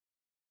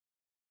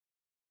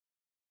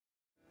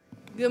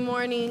Good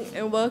morning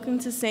and welcome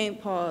to St.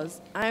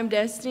 Paul's. I am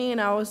Destiny and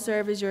I will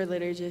serve as your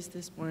liturgist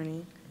this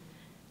morning.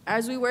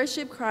 As we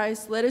worship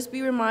Christ, let us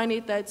be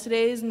reminded that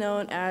today is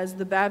known as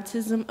the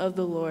Baptism of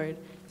the Lord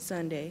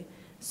Sunday.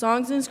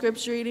 Songs and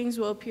scripture readings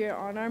will appear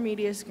on our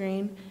media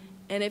screen,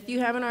 and if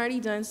you haven't already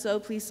done so,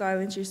 please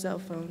silence your cell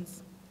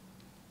phones.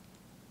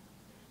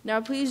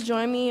 Now please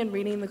join me in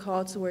reading the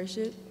call to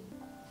worship.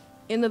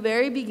 In the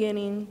very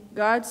beginning,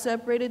 God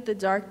separated the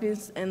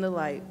darkness and the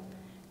light.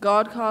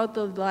 God called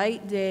the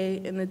light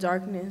day, and the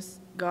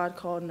darkness God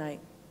called night.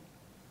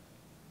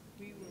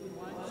 We were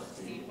once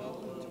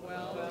people who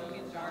dwelled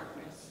in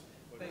darkness,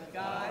 but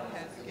God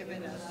has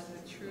given us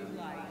the true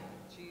light,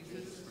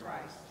 Jesus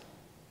Christ.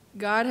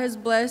 God has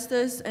blessed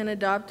us and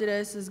adopted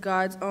us as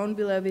God's own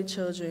beloved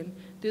children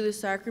through the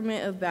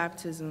sacrament of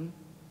baptism.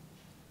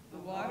 The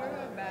water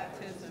of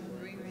baptism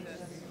brings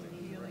us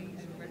healing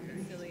and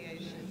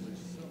reconciliation.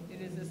 It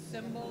is a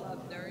symbol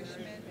of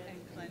nourishment and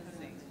cleansing.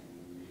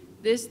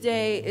 This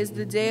day is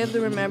the day of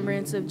the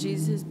remembrance of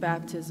Jesus'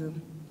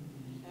 baptism.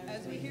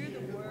 As we hear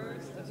the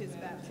words of his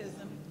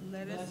baptism,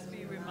 let us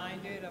be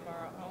reminded of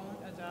our own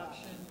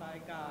adoption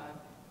by God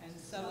and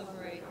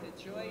celebrate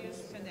the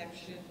joyous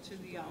connection to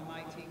the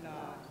Almighty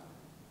God.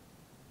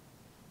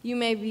 You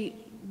may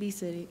be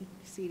seated.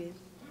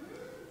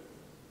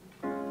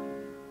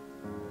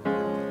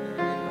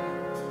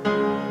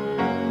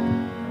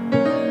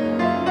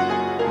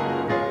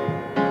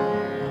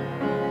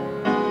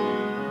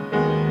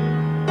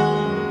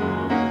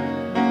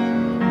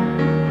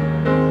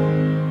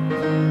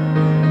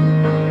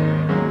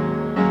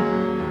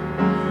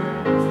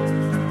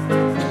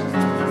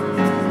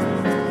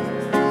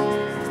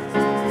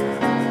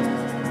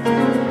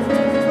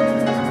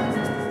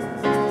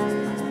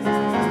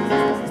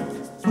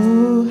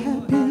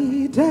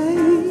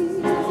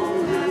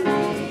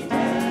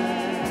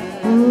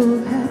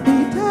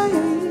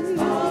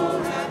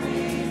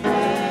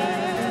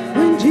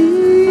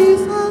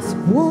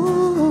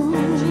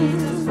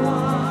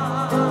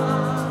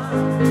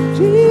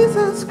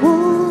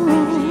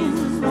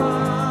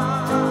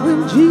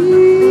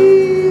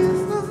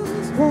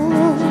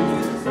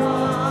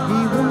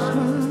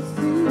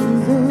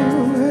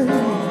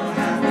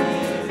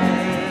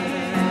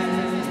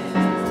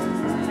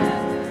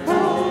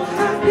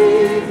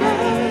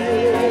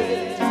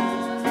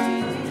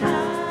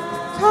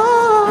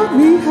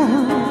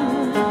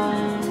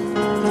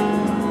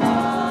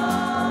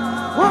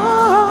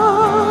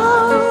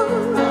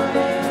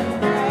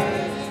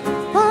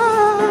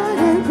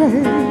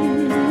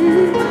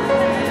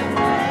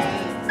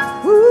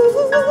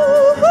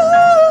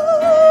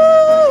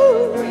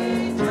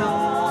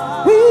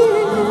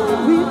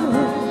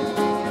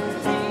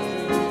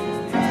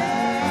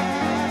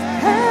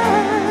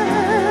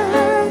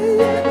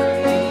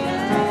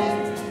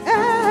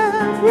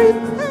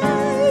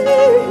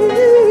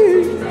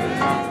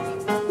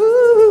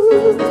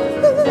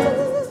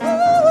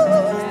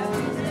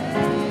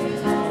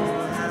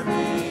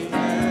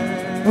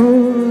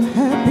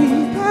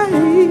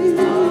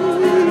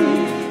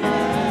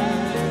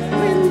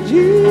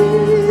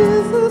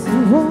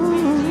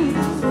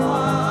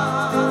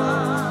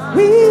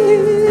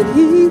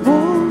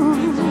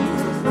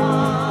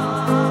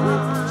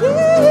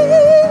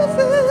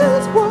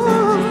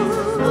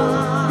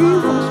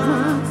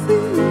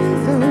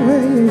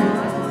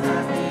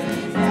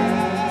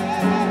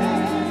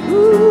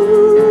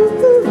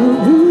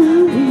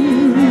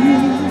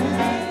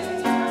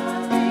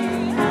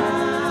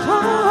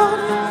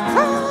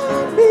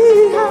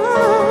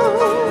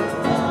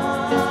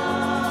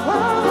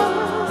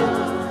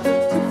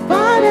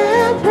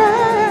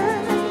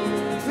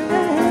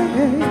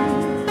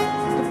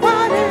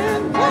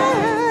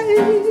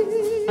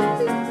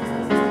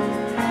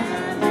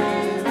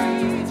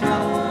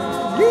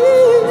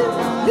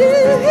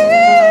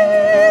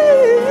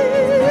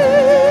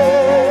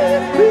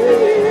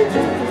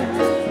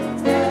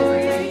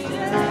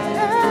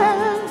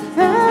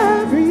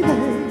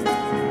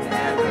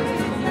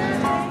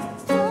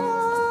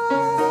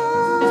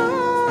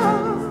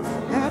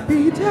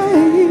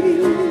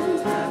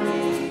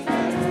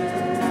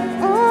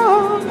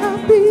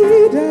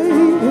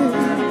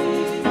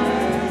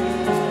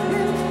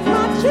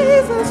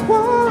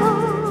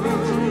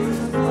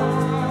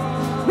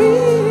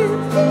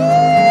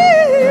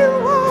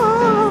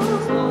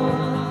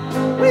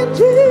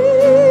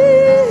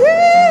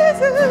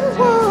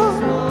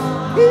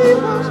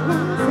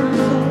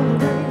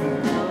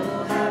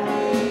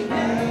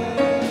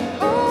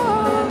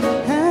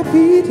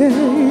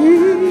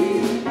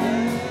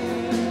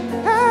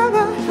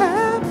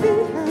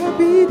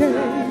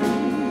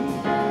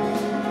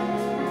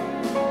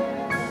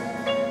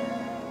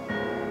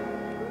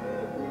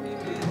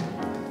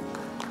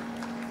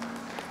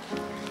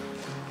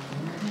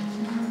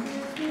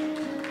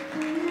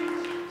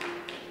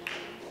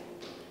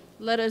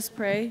 Let us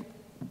pray.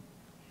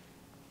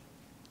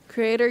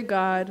 Creator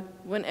God,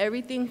 when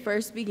everything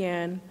first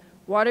began,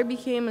 water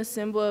became a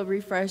symbol of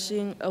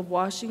refreshing, of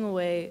washing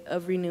away,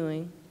 of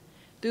renewing.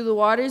 Through the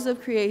waters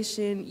of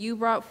creation, you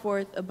brought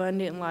forth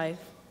abundant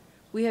life.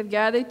 We have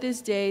gathered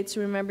this day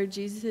to remember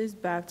Jesus'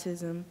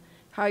 baptism,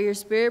 how your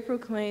Spirit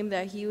proclaimed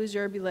that he was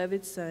your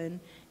beloved Son,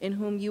 in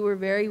whom you were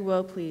very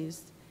well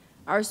pleased.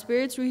 Our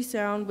spirits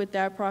resound with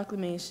that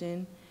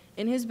proclamation.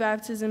 In his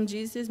baptism,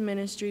 Jesus'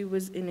 ministry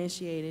was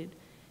initiated.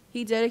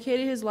 He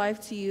dedicated his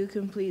life to you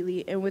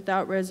completely and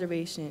without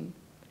reservation.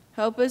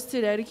 Help us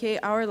to dedicate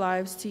our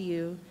lives to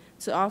you,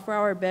 to offer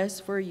our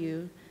best for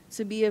you,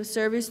 to be of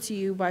service to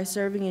you by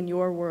serving in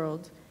your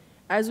world.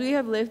 As we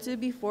have lifted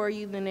before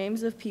you the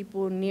names of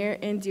people near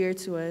and dear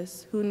to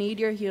us who need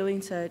your healing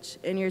touch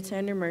and your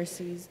tender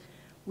mercies,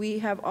 we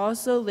have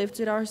also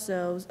lifted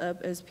ourselves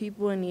up as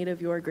people in need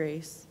of your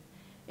grace.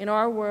 In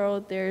our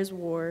world, there is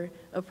war,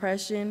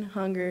 oppression,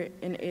 hunger,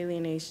 and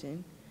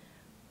alienation.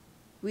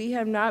 We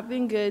have not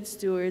been good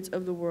stewards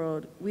of the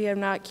world. We have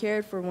not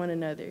cared for one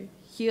another.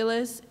 Heal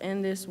us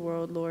in this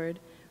world, Lord.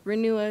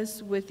 Renew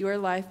us with your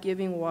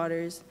life-giving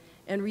waters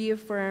and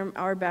reaffirm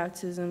our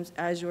baptisms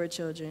as your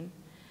children.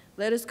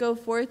 Let us go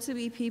forth to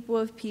be people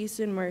of peace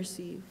and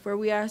mercy, for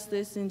we ask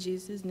this in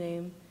Jesus'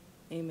 name.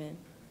 Amen.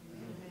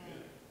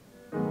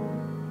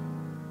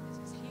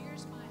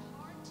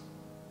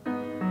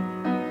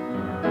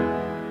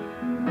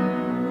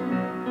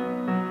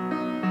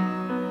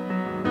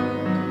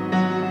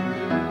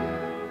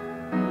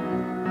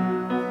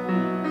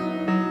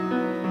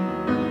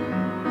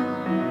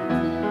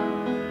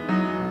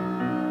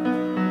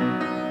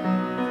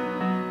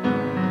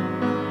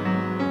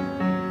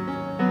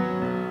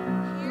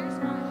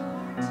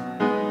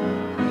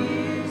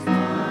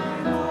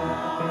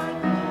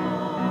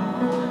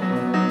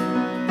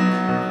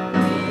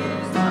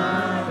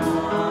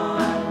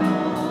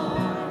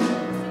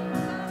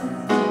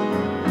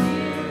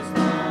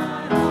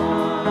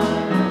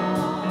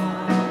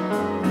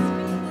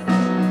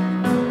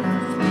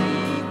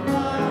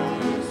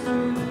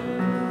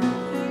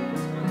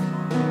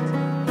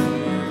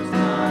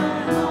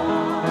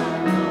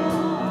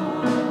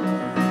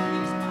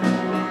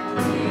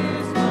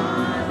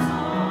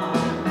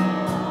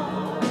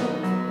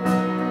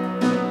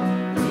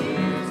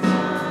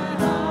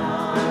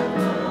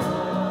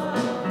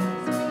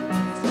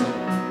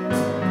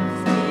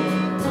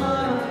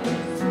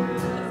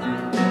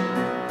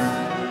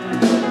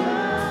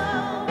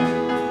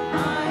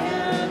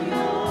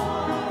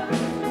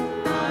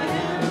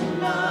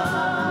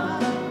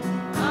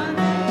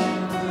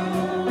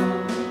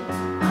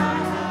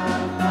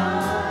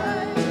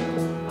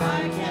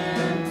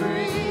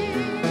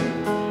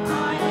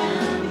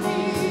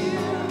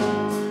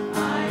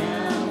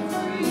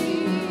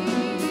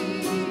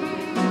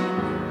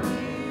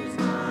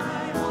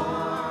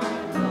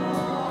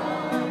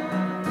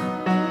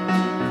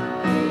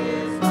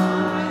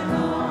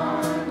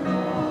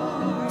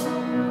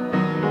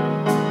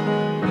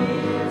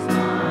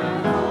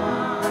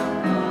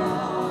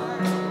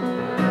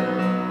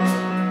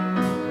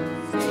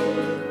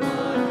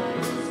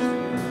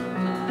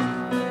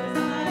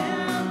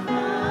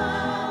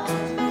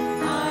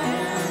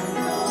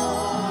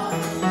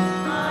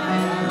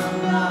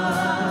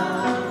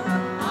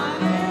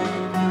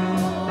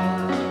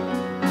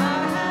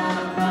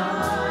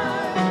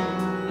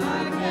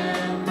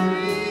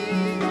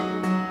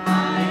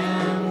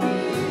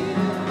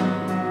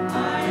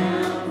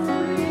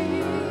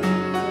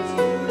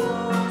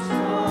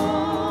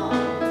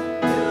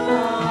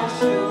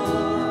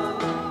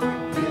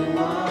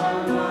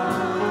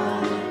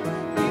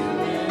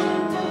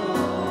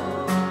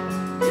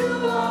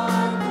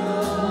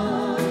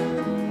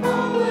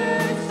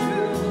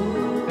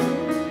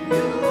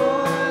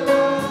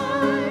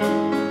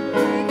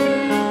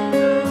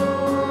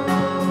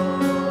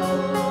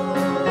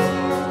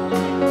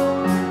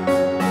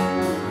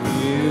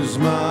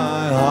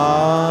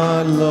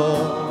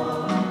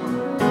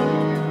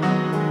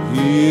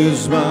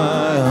 Here's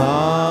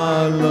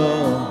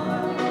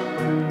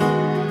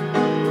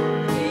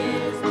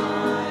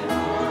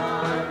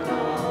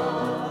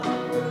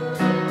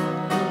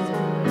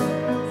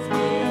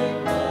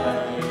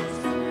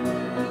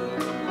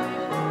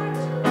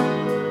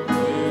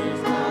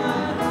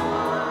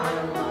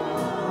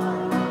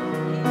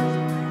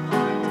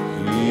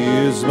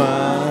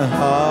my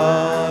heart.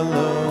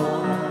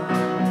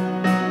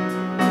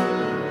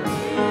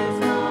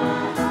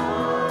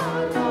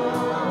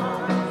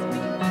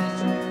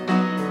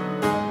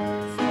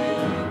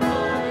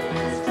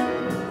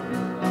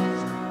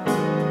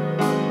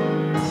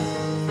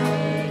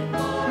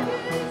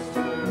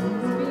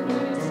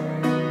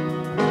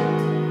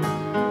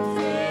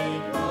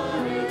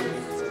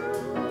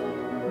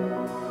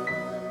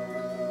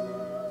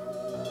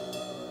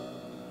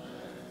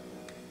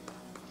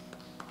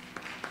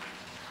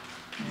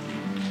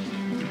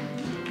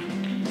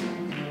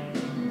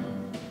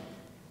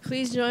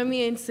 Please join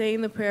me in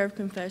saying the prayer of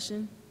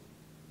confession.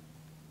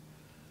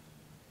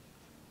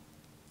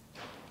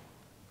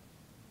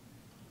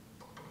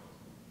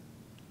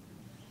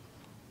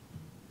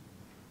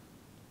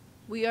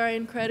 We are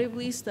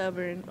incredibly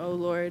stubborn, O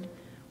Lord.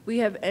 We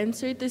have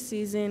entered the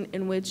season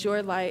in which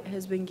your light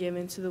has been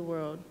given to the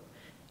world.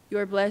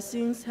 Your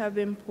blessings have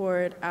been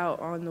poured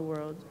out on the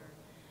world.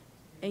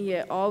 and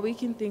yet all we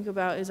can think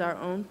about is our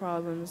own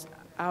problems,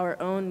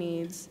 our own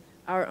needs,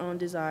 our own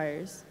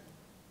desires.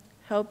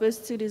 Help us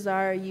to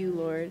desire you,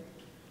 Lord.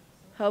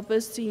 Help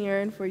us to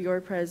yearn for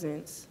your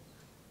presence.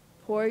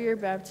 Pour your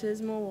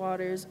baptismal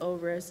waters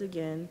over us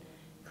again,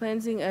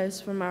 cleansing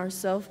us from our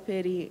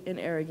self-pity and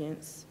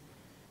arrogance.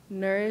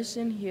 Nourish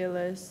and heal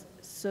us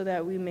so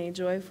that we may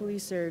joyfully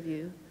serve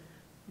you.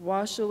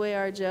 Wash away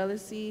our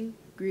jealousy,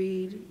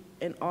 greed,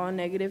 and all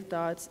negative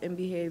thoughts and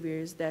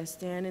behaviors that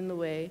stand in the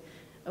way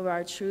of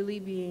our truly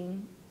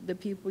being the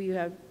people you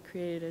have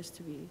created us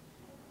to be.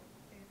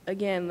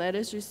 Again, let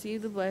us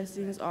receive the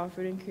blessings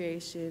offered in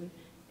creation,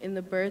 in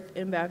the birth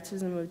and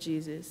baptism of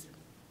Jesus,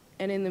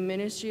 and in the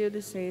ministry of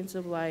the saints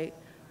of light.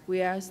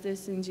 We ask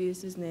this in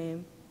Jesus'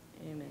 name.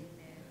 Amen.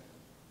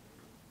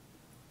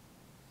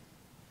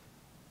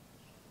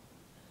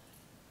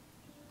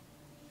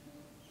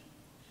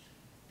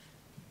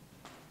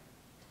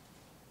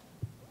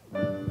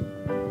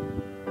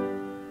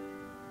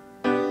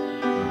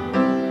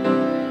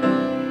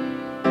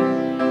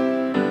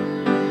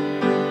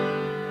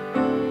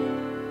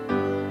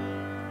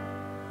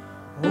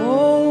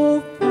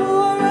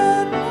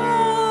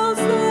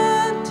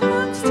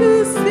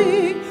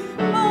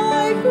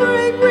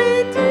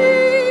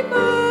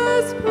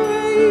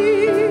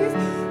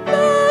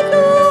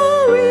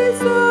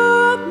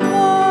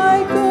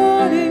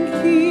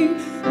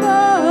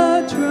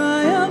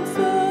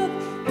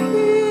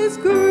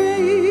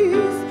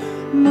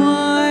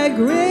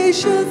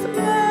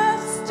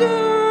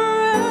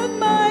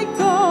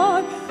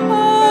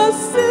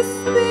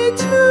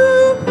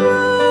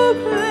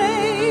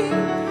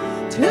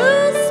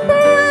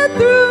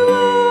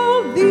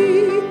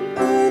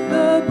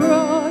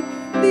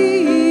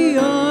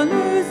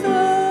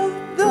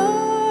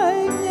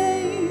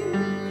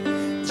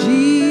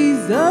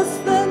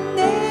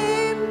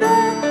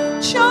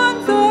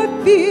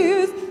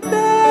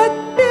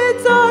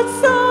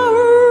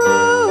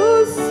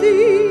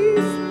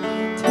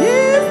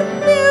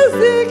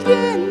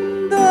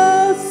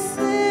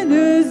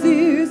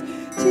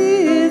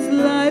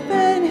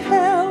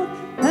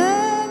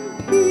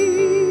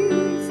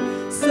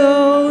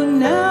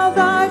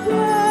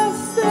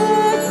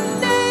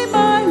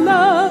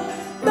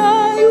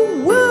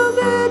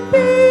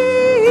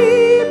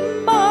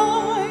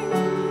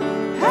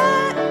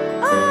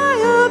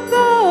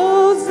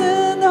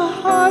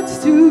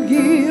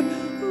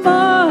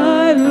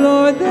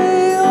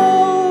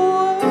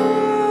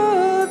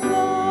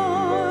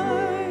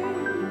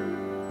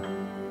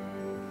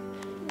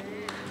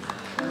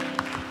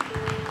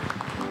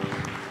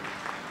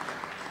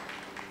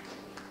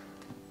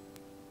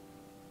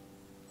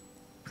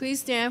 Please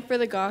stand for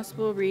the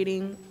gospel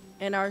reading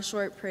and our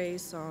short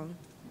praise song.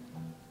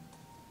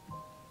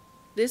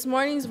 This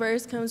morning's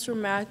verse comes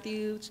from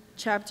Matthew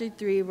chapter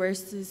 3,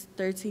 verses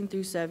 13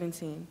 through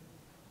 17.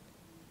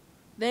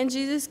 Then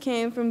Jesus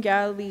came from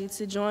Galilee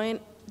to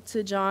John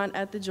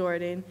at the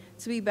Jordan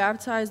to be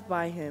baptized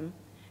by him.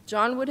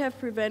 John would have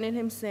prevented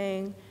him,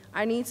 saying,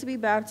 "I need to be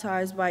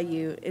baptized by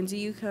you, and do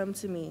you come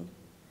to me?"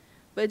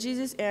 But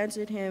Jesus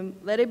answered him,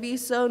 "Let it be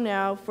so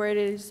now, for it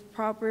is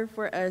proper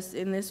for us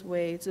in this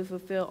way to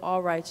fulfill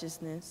all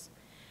righteousness."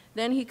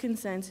 Then he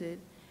consented.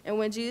 And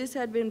when Jesus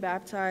had been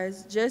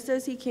baptized, just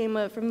as he came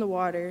up from the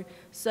water,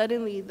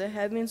 suddenly the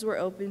heavens were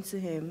opened to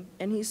him,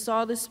 and he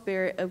saw the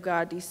Spirit of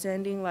God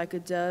descending like a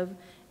dove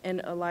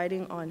and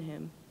alighting on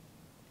him.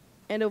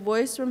 And a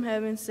voice from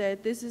heaven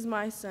said, "This is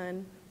my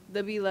Son,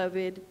 the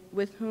beloved,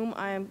 with whom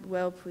I am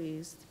well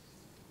pleased."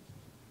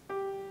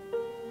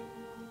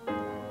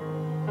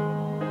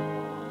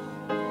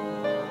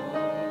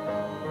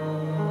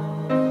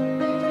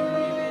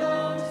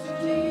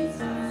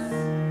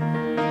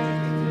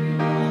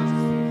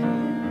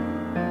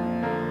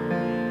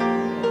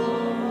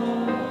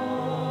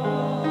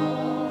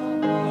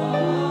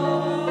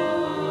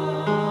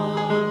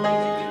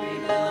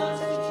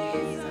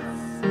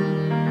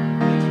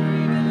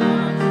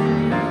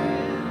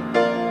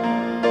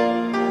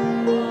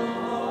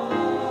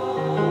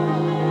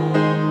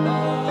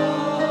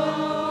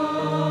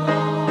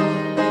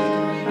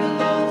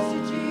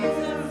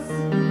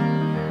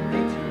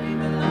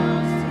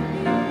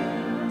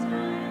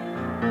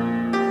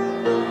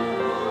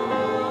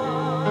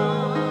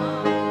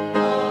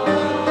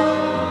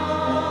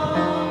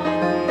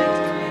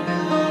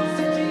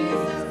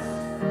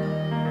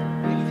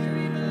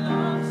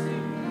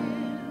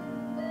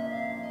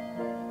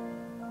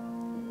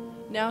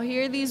 Now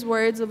hear these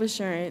words of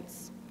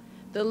assurance.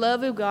 The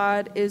love of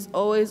God is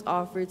always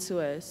offered to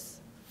us,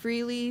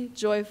 freely,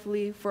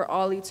 joyfully, for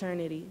all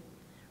eternity.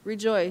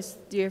 Rejoice,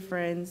 dear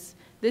friends.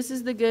 This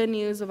is the good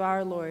news of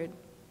our Lord.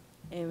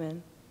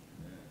 Amen.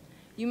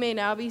 You may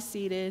now be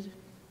seated.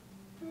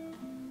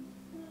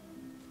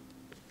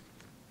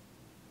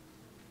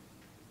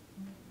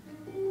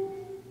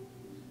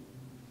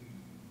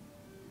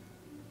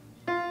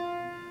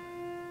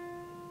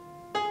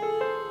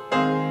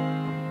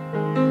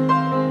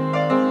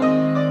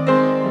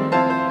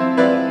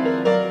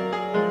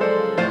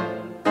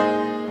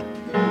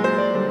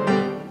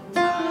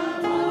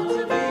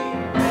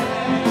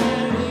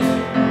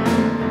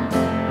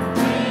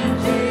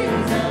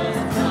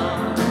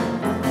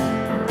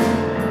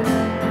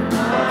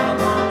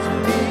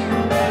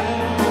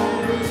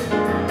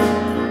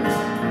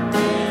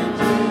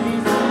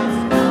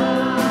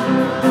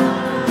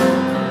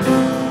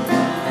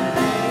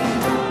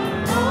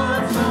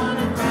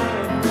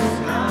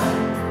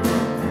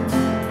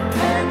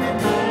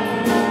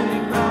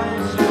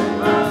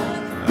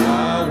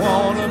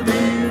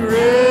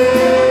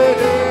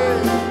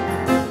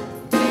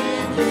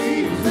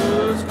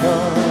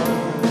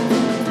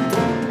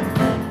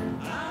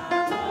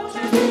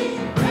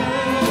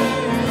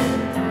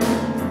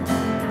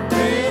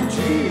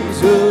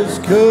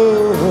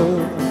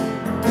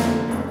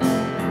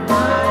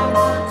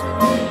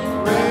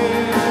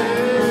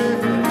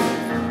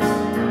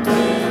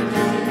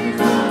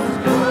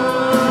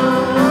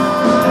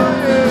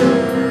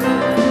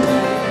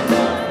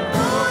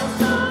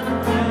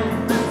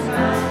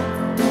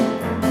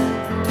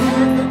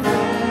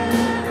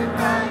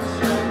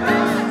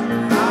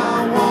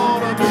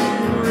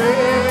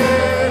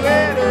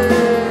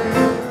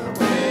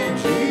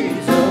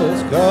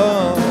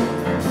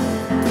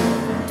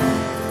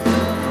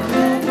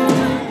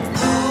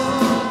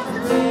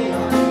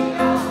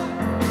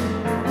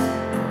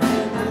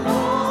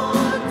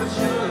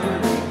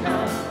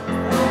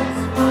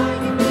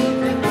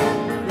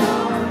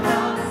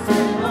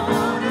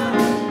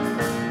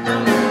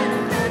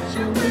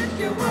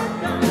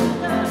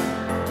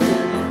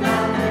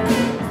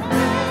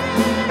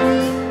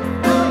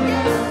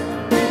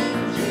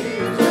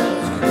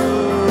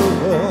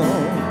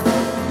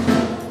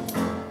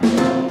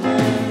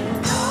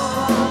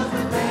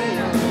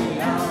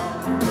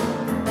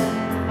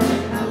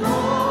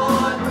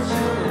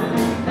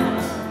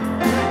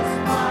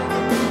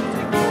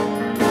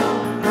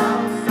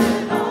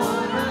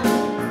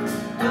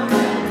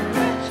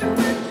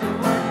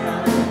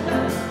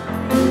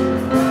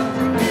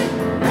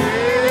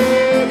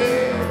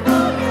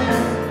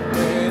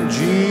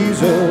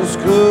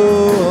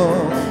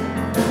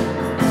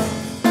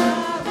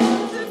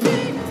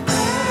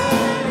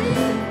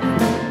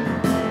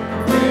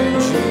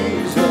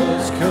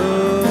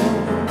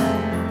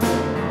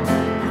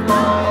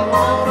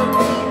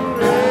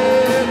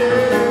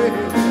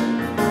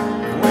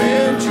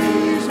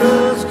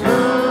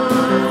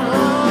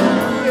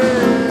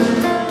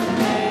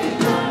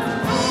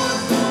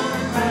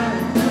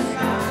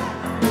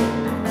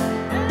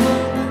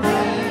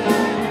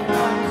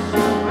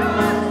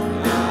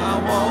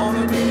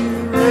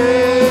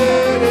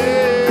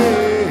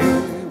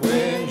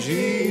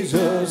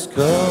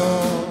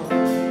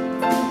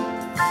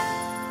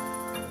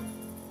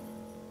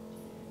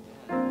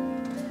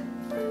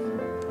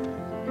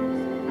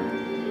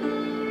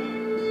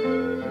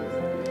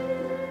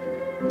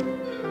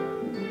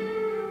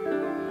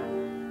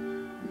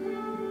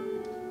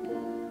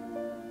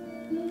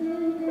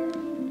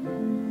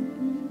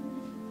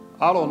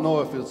 I don't know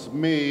if it's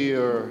me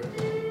or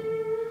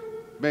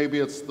maybe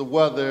it's the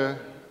weather,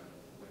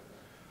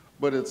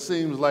 but it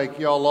seems like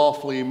y'all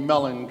awfully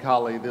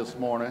melancholy this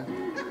morning.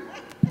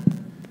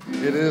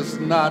 It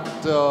is not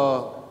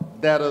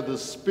that of the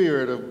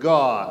Spirit of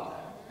God.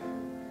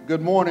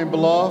 Good morning,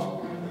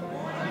 beloved.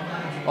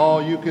 Oh,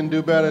 you can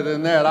do better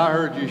than that. I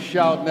heard you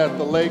shouting at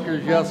the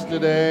Lakers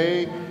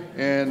yesterday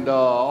and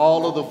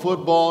all of the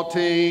football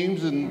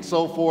teams and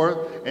so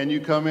forth, and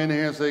you come in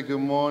here and say,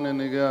 good morning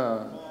to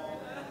God.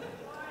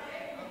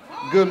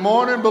 Good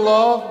morning,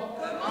 beloved.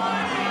 Good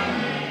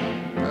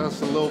morning.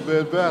 That's a little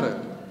bit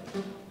better.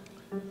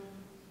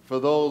 For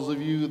those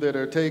of you that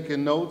are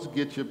taking notes,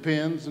 get your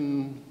pens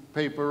and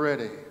paper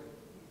ready.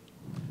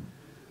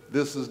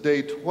 This is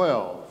day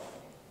 12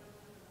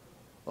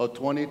 of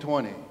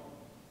 2020.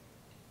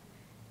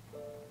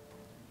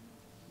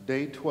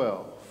 Day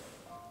 12.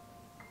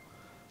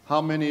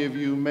 How many of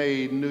you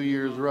made New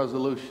Year's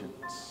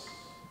resolutions?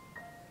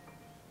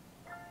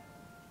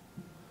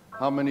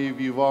 How many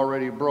of you have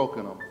already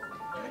broken them?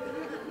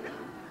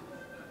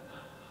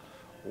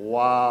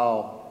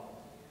 Wow.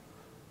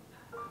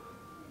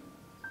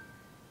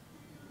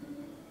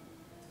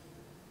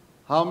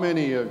 How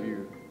many of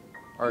you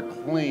are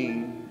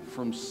clean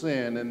from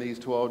sin in these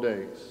 12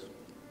 days?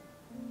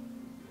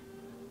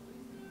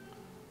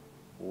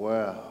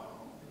 Well,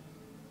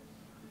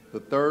 the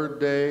third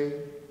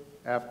day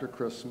after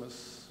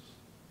Christmas,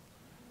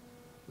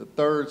 the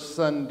third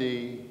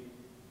Sunday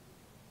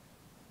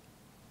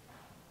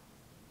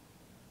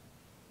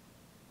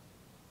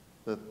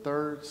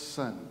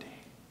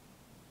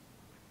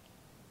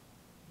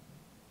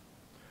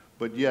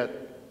but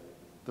yet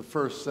the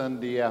first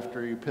Sunday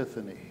after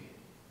Epiphany.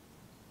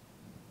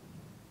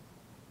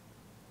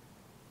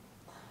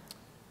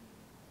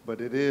 But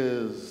it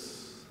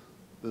is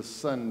the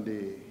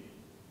Sunday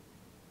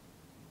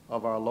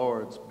of our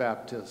Lord's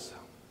baptism.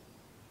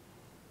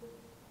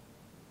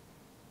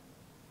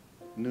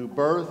 New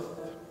birth,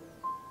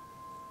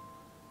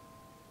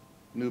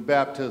 new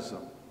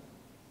baptism,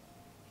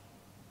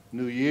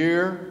 new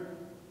year,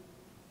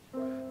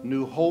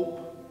 new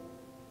hope,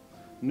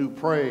 new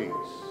praise.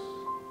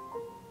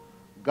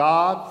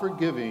 God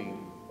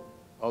forgiving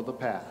of the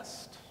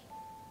past.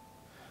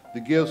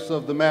 The gifts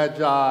of the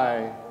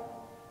Magi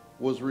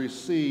was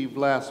received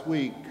last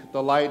week,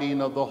 the lighting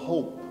of the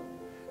hope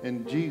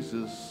in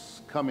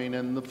Jesus coming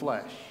in the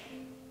flesh.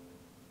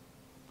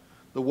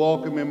 The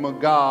welcoming of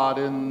God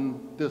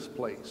in this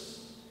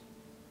place.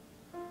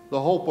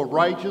 The hope of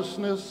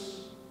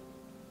righteousness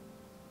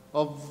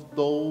of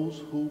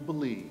those who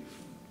believe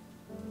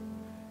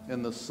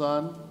in the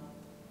Son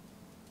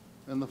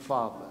and the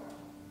Father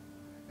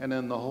and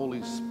in the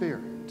Holy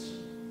Spirit,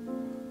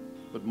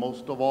 but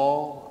most of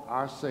all,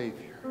 our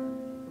Savior.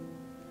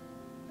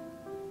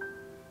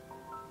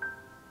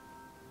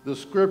 The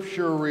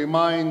scripture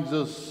reminds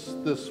us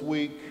this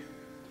week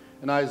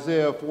in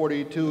Isaiah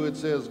 42, it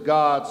says,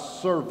 God's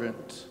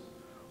servant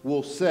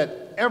will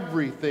set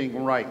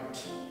everything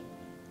right.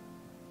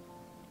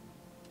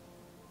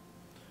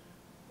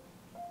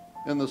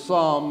 In the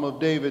Psalm of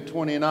David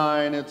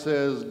 29, it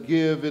says,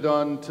 give it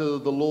unto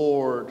the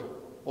Lord,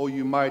 O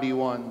you mighty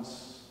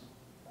ones.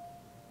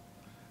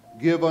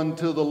 Give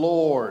unto the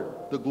Lord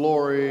the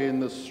glory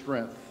and the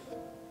strength.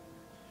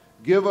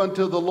 Give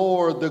unto the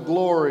Lord the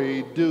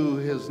glory due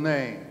his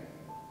name.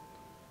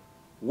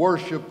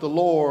 Worship the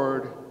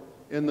Lord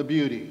in the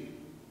beauty.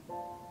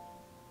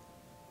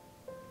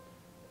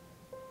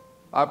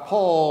 I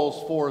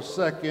pause for a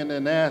second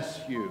and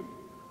ask you,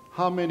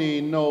 how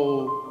many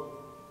know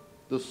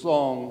the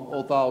song,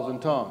 O Thousand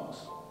Tongues?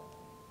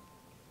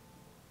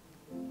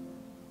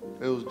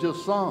 It was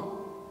just sung.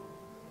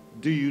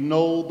 Do you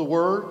know the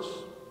words?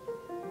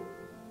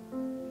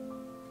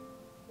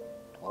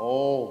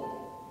 Oh,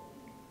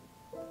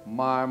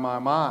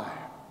 my.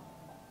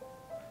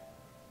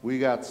 We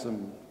got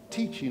some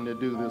teaching to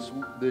do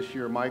this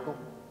year, Michael.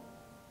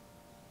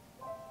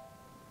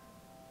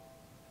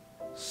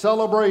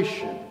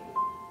 Celebration,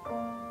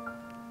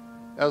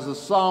 as the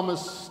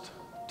psalmist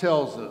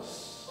tells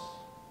us,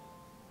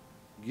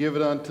 give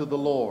it unto the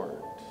Lord.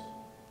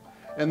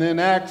 And then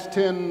Acts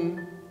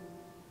 10,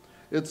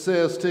 it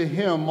says, to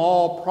him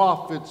all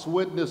prophets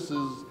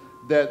witnesses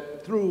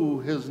that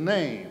through his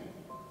name,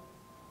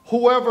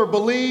 whoever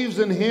believes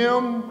in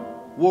him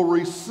will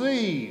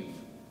receive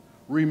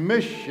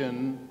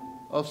remission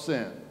of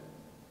sin.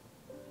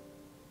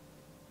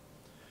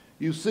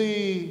 You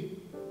see,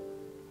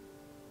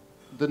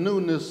 the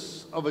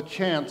newness of a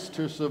chance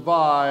to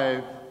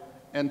survive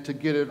and to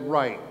get it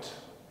right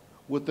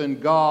within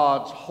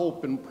God's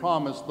hope and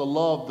promise, the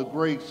love, the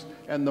grace,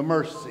 and the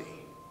mercy.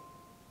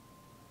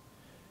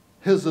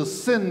 His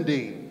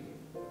ascending.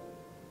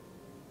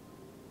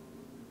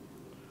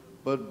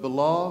 But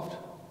beloved,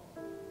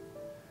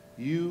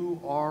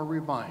 you are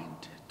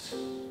reminded.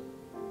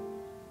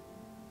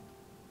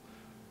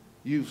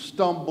 You've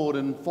stumbled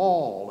and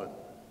fallen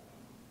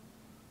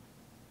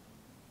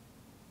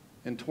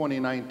in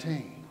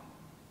 2019.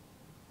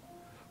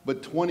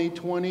 But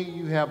 2020,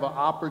 you have an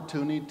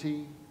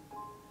opportunity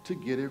to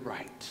get it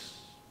right.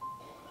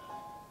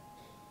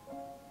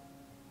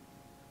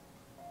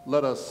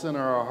 Let us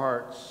center our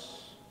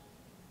hearts,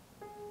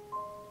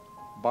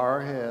 bow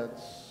our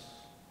heads,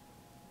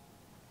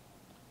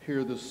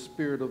 hear the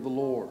Spirit of the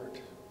Lord,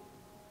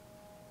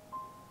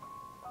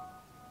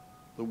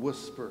 the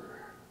whisper.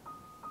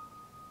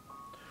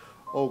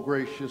 O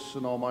gracious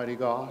and almighty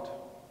God,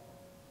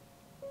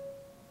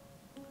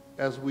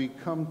 as we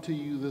come to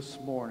you this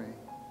morning,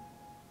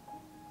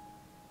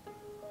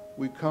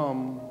 we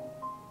come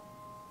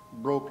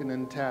broken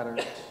and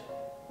tattered,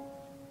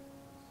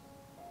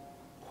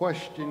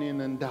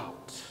 questioning and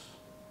doubt,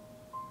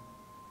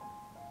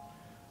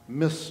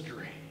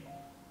 mystery.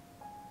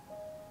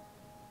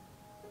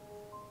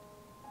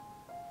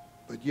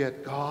 But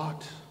yet,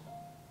 God,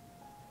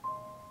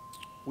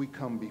 we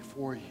come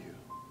before you,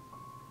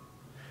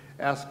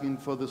 asking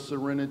for the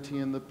serenity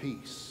and the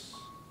peace,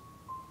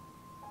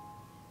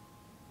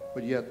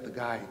 but yet the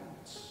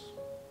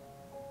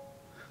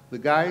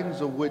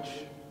guidance of which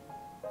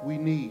we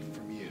need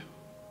from you,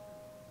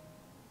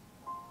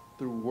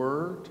 through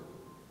word,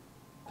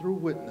 through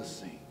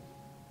witnessing,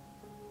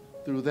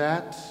 through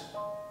that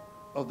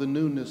of the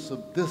newness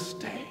of this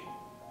day.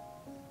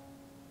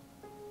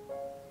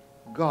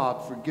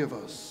 God, forgive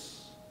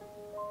us.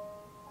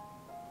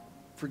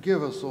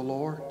 Forgive us, O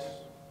Lord,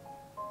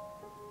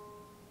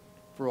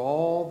 for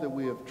all that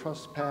we have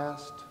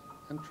trespassed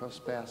and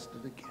trespassed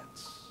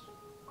against.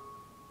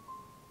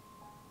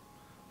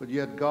 But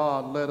yet,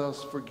 God, let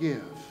us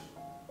forgive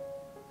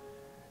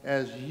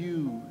as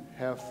you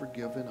have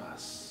forgiven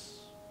us.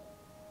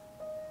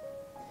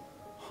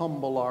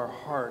 Humble our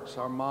hearts,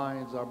 our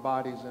minds, our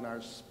bodies, and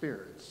our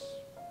spirits,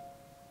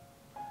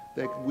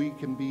 that we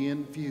can be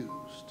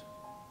infused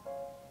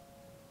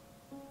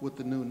with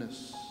the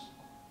newness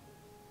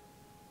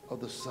of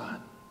the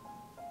sun.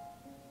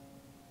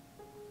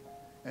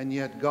 And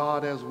yet,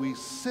 God, as we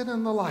sit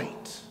in the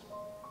light,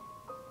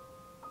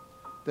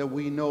 that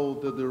we know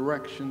the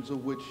directions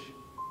of which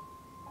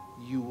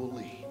you will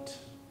lead.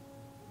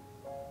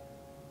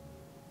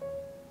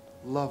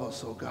 Love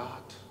us, O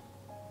God,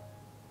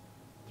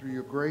 through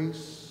your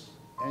grace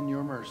and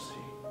your mercy.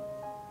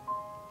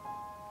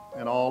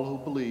 And all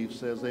who believe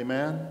says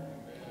amen. Amen.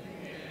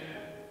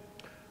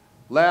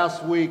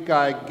 Last week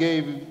I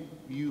gave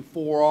you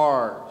 4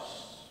 R's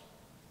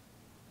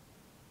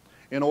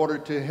in order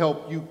to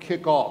help you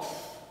kick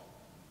off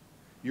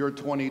your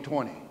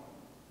 2020.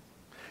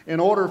 In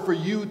order for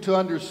you to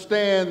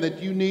understand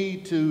that you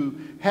need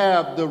to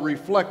have the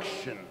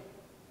reflection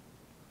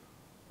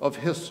of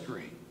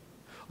history,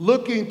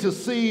 looking to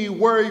see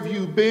where have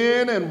you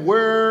been and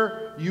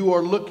where you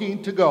are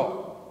looking to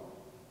go.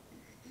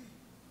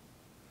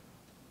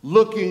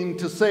 Looking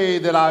to say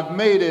that I've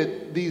made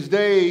it these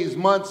days,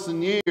 months,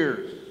 and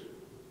years,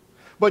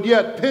 but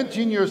yet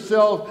pinching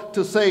yourself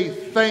to say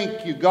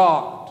thank you,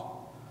 God,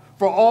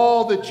 for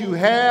all that you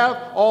have,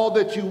 all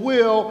that you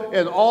will,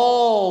 and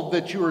all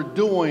that you are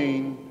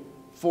doing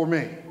for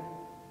me.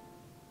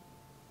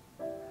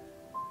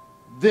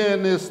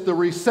 Then it's the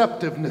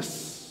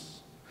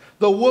receptiveness,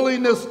 the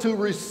willingness to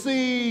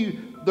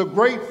receive the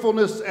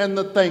gratefulness and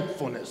the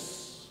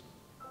thankfulness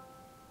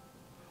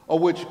of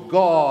which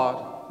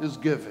God is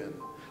given.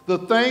 The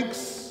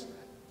thanks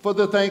for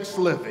the thanks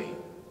living.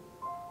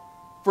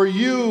 For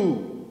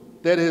you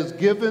that is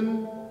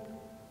given,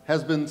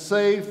 has been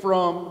saved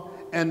from,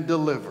 and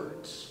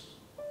delivered.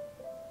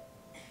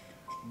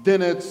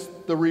 Then it's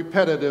the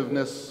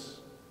repetitiveness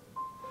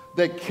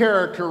that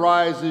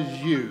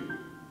characterizes you,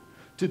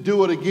 to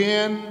do it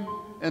again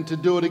and to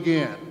do it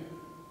again.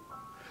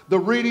 The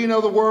reading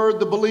of the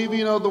word, the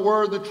believing of the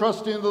word, the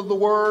trusting of the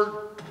word,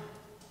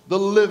 the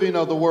living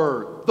of the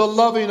word, the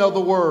loving of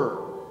the word,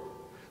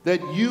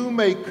 that you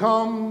may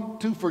come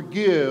to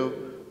forgive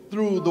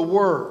through the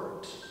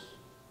word.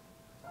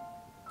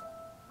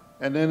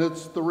 And then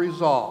it's the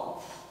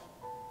resolve,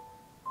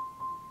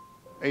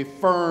 a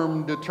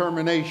firm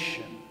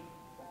determination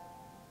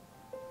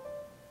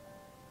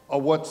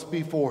of what's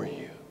before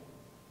you.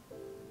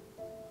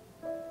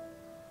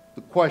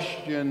 The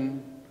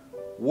question,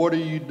 what are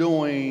you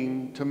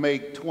doing to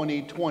make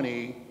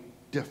 2020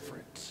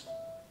 different?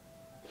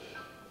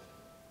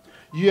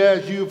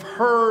 As you've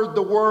heard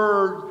the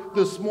word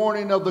this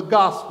morning of the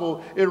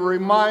gospel, it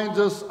reminds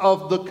us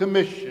of the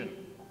commission.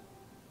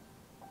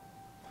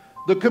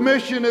 The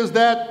commission is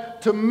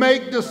that to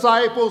make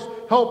disciples,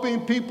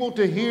 helping people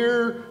to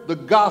hear the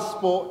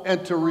gospel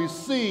and to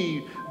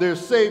receive their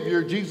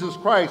Savior, Jesus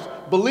Christ,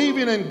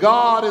 believing in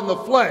God in the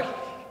flesh,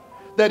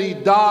 that He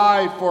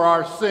died for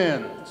our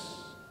sins.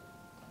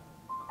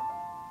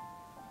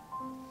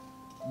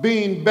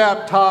 Being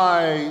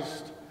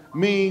baptized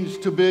means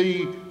to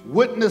be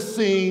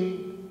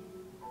witnessing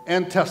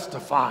and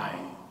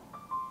testifying.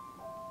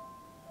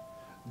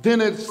 Then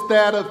it's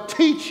that of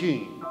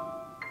teaching,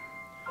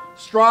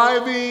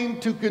 striving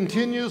to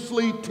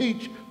continuously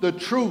teach the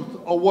truth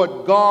of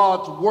what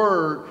God's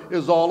word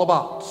is all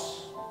about.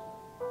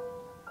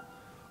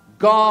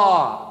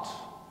 God's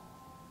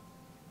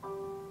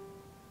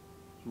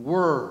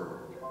word.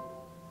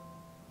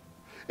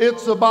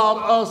 It's about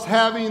us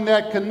having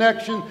that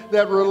connection,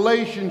 that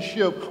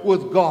relationship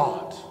with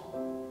God.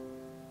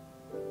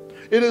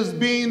 It is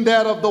being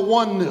that of the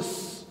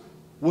oneness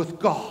with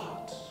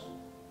God.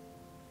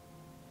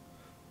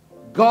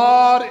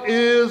 God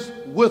is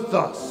with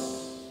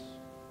us.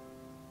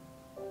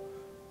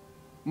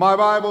 My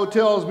Bible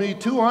tells me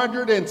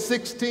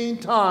 216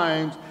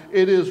 times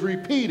it is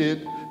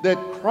repeated that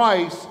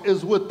Christ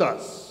is with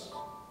us.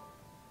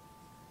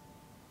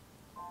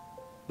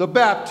 The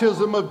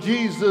baptism of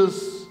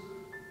Jesus,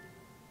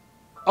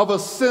 of a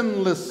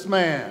sinless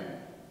man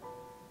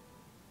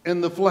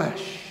in the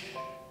flesh.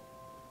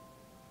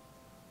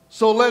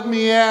 So let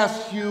me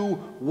ask you,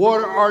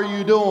 what are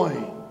you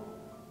doing?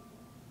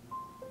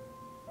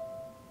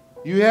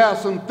 You have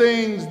some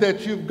things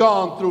that you've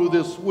gone through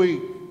this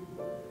week,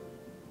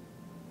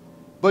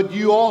 but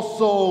you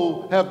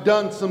also have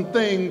done some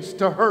things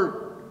to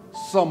hurt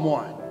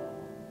someone.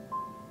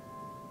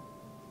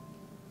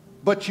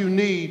 But you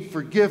need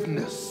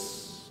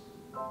forgiveness.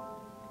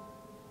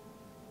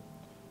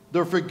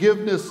 The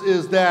forgiveness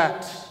is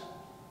that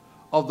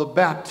of the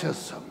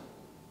baptism.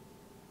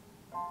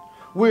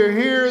 We're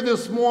here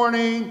this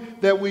morning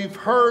that we've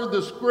heard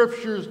the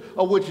scriptures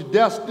of which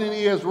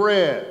Destiny has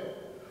read.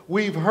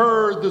 We've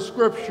heard the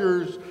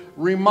scriptures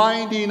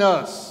reminding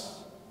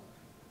us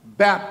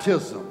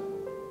baptism.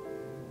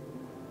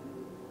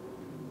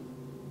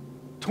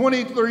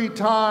 23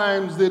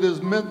 times it is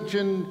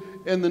mentioned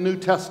in the New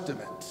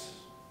Testament.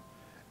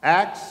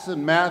 Acts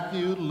and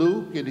Matthew,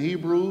 Luke and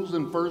Hebrews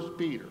and 1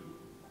 Peter.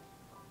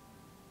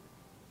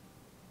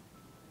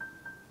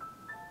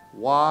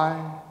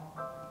 Why?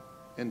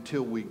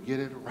 Until we get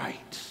it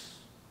right.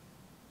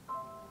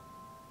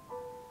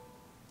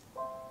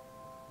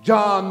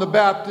 John the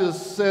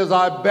Baptist says,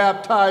 I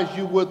baptize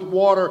you with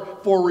water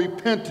for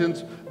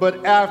repentance,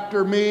 but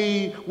after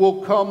me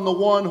will come the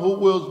one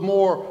who is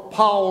more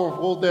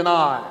powerful than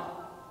I,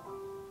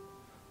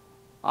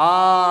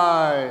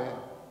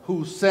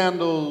 whose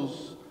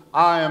sandals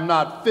I am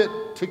not fit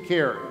to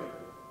carry,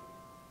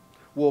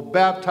 will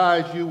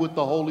baptize you with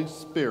the Holy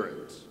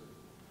Spirit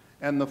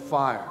and the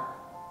fire.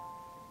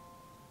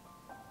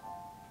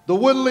 The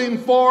whittling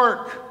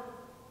fork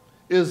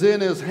is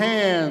in his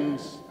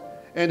hands,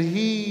 and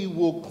he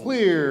will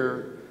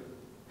clear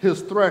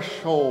his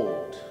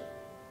threshold.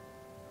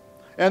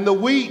 And the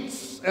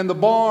wheats and the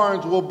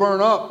barns will burn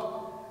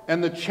up,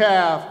 and the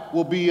chaff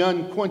will be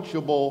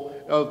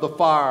unquenchable of the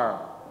fire.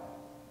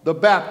 The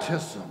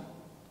baptism.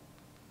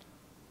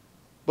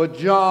 But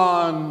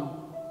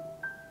John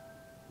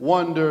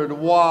wondered,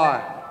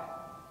 why?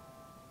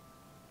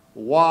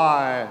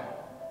 Why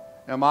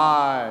am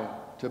I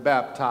to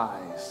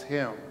baptize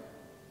him?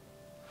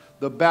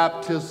 The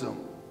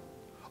baptism,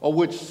 of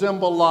which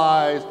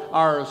symbolize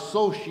our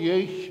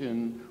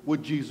association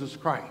with Jesus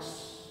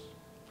Christ.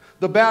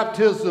 The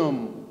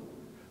baptism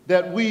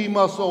that we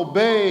must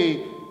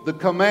obey the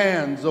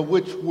commands of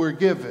which we're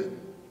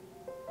given.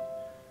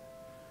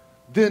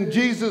 Then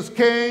Jesus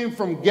came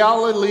from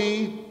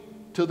Galilee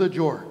to the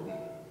Jordan.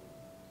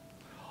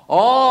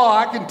 Oh,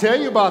 I can tell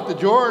you about the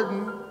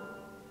Jordan.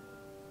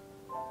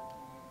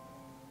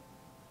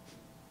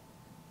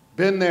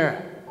 Been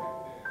there.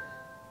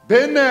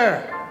 Been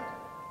there.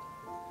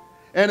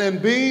 And in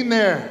being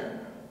there,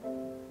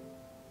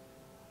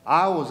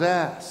 I was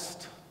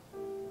asked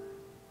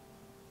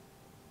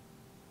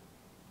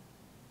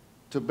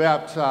to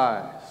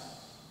baptize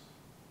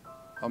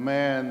a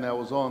man that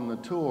was on the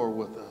tour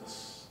with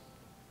us.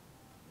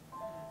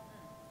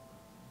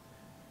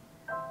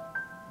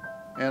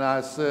 And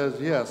I said,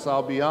 yes,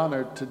 I'll be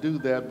honored to do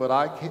that, but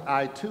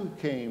I too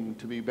came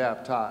to be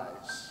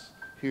baptized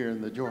here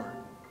in the Jordan.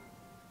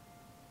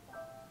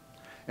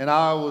 And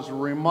I was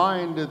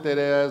reminded that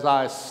as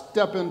I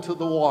step into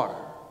the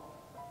water,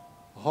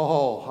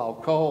 oh,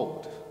 how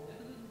cold,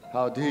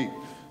 how deep,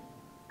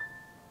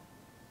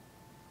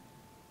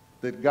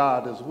 that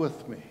God is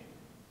with me.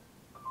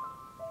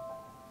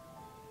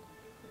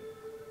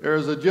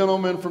 There's a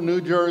gentleman from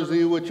New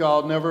Jersey, which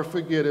I'll never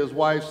forget. His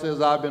wife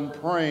says, I've been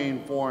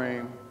praying for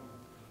him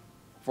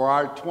for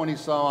our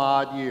 20-some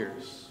odd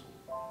years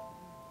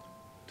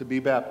to be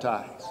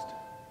baptized,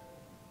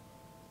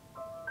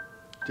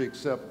 to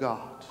accept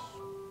God.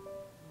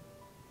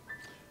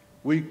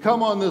 We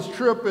come on this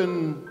trip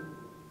and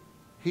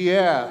he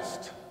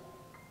asked,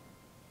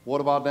 what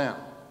about now?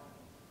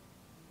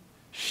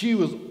 She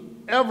was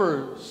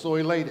ever so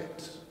elated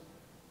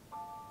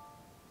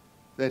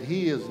that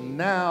he is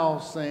now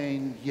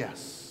saying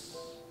yes.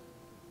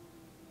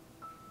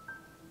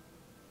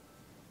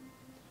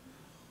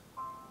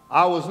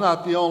 I was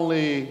not the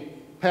only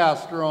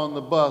pastor on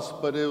the bus,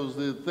 but it was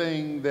the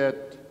thing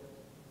that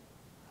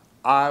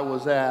I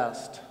was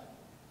asked,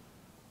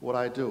 would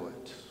I do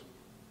it?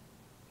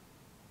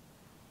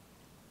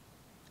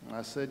 And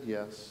I said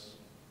yes.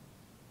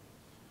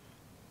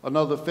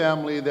 Another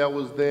family that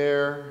was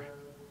there,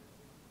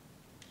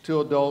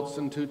 2 adults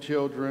and 2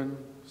 children,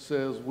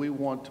 says, we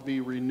want to be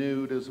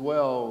renewed as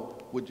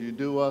well. Would you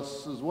do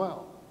us as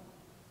well?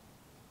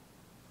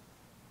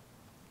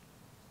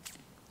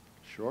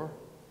 Sure.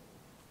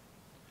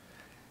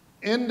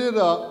 ended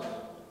up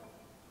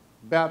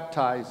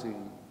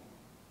baptizing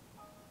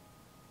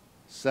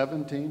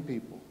 17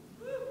 people.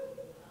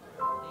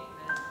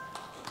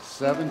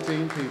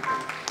 17 people.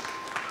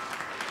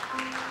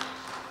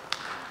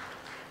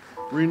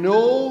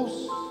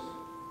 Renewals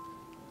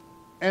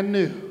and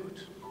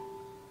nude.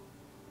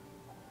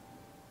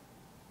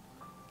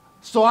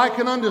 So I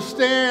can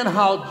understand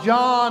how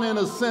John, in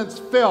a sense,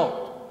 felt.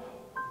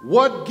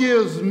 What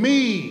gives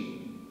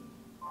me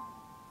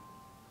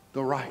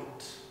the right?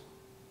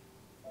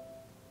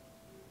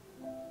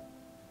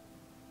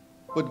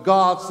 But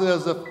God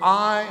says, if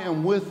I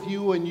am with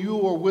you and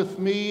you are with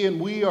me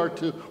and we are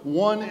to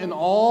one in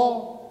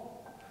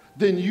all,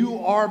 then you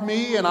are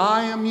me and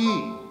I am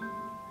ye.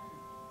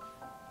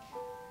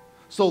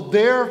 So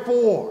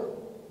therefore,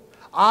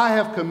 I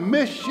have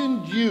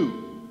commissioned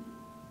you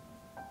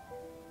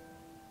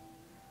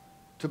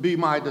to be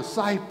my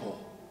disciple.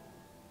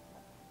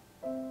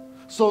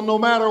 So no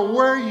matter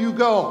where you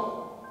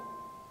go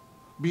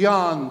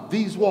beyond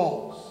these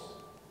walls,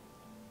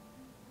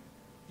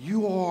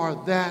 you are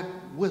that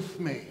with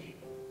me.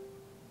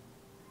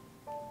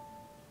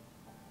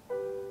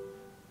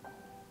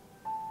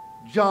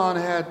 John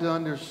had to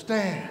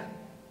understand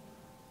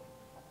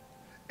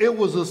it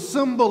was a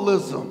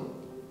symbolism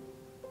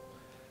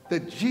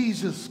that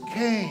Jesus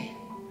came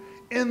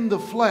in the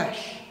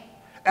flesh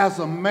as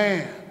a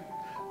man,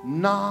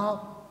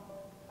 not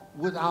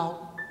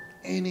without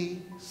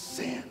any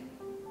sin.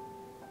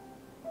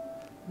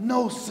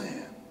 No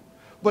sin.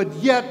 But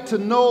yet to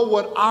know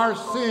what our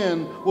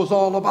sin was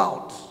all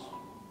about.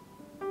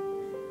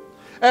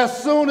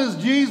 As soon as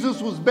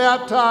Jesus was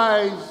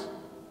baptized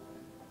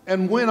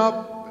and went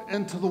up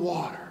into the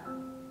water,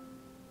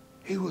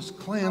 he was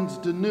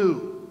cleansed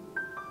anew.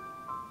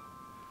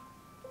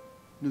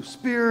 New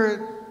spirit,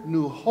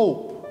 new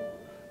hope,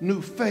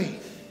 new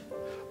faith.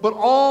 But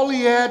all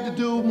he had to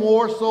do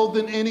more so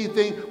than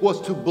anything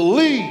was to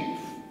believe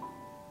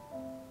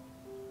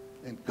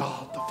in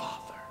God the Father.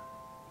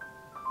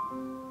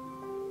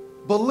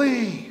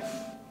 Believe.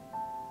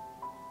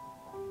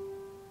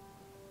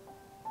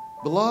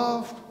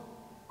 Beloved,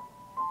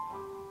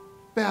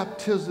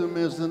 baptism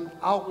is an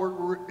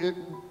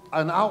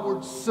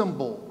outward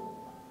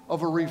symbol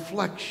of a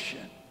reflection.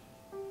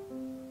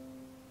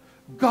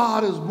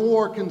 God is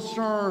more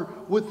concerned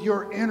with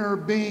your inner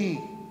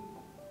being,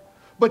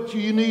 but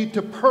you need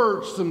to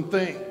purge some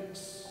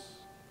things.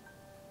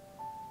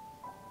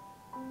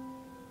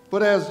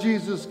 But as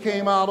Jesus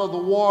came out of the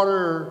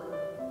water,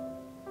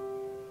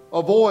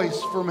 a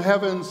voice from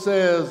heaven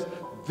says,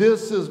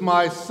 "This is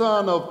my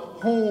Son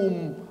of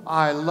whom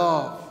I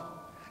love,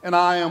 and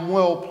I am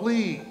well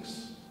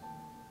pleased."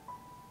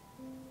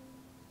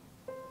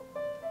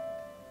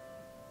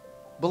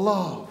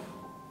 Beloved,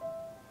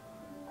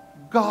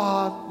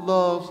 God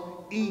loves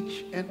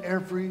each and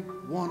every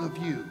one of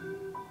you.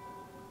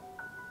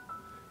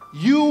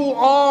 You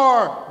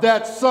are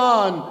that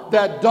son,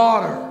 that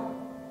daughter.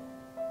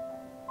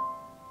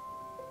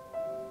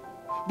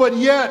 But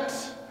yet,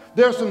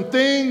 there's some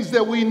things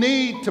that we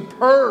need to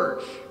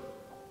purge.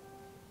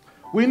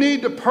 We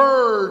need to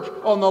purge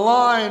on the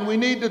line. We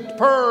need to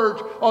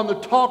purge on the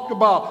talked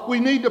about. We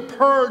need to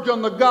purge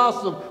on the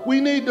gossip. We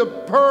need to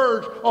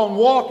purge on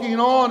walking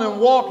on and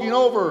walking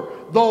over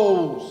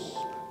those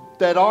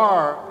that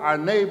are our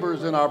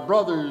neighbors and our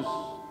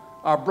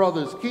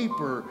brother's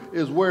keeper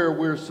is where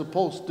we're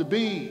supposed to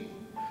be.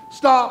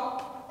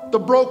 Stop the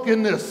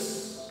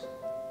brokenness.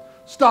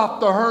 Stop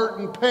the hurt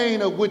and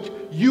pain of which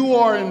you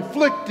are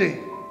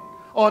inflicting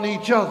on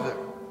each other.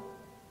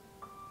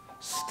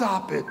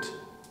 Stop it.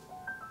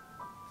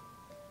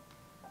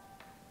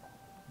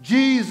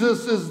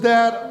 Jesus is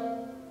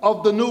that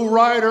of the new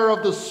writer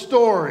of the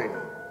story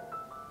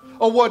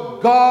of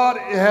what God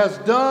has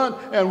done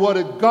and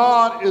what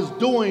God is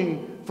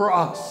doing for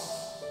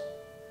us.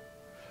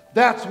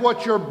 That's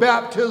what your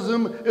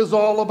baptism is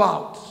all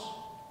about.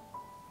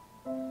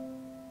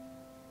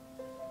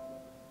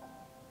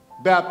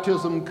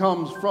 Baptism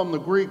comes from the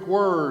Greek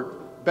word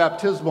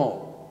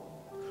baptismo,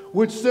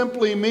 which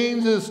simply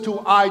means is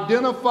to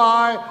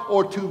identify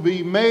or to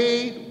be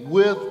made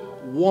with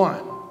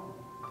one.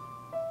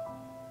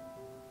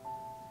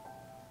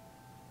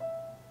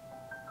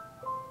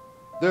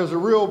 There's a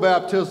real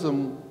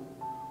baptism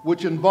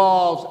which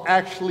involves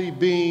actually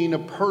being a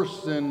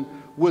person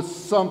with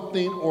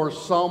something or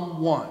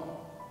someone.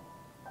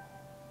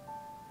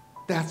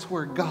 That's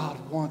where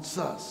God wants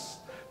us,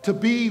 to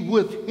be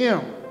with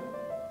Him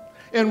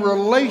in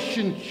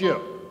relationship.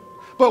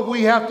 But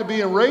we have to be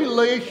in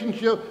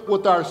relationship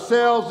with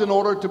ourselves in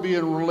order to be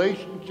in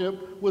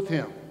relationship with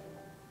Him.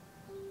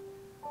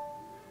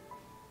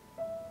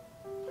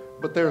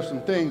 But there are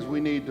some things we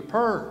need to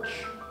purge.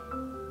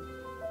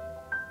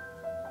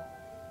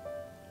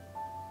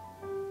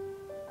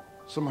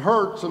 Some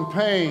hurt, some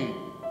pain,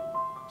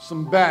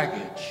 some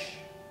baggage.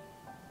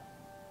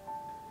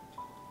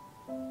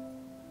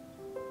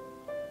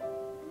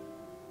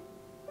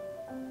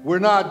 We're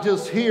not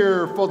just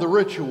here for the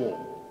ritual.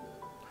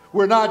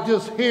 We're not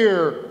just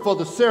here for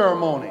the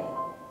ceremony.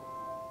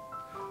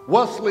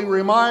 Wesley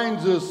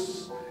reminds us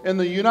in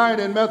the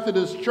United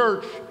Methodist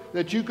Church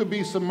that you could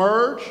be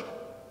submerged,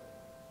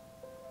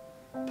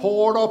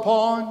 poured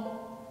upon,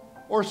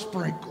 or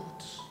sprinkled.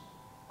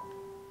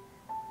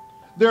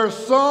 There are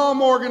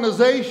some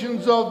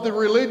organizations of the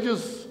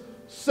religious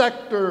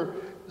sector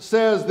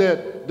says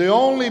that the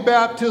only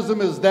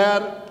baptism is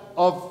that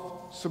of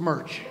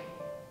submersion.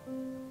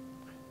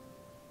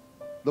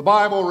 The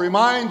Bible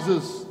reminds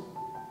us,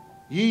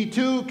 ye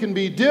too can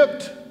be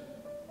dipped,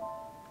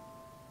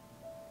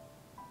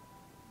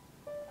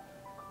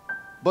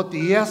 but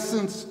the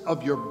essence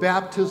of your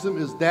baptism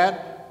is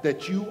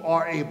that you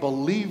are a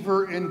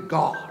believer in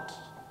God,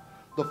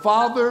 the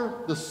Father,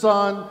 the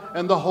Son,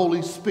 and the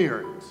Holy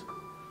Spirit.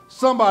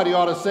 Somebody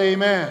ought to say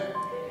amen.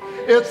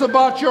 It's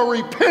about your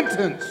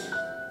repentance.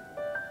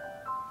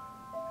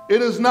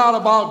 It is not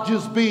about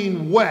just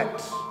being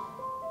wet.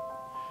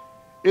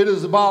 It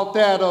is about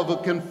that of a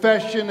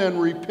confession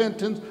and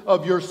repentance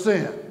of your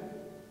sin.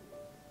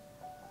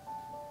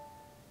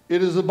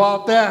 It is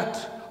about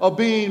that of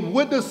being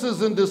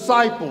witnesses and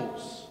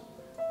disciples.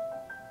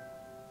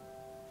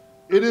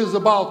 It is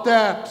about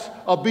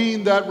that of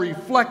being that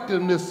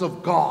reflectiveness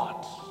of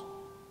God.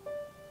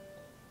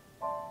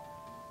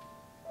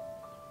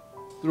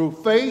 Through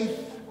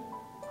faith,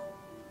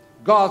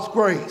 God's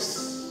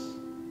grace,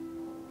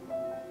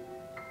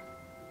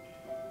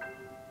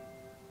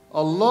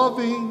 a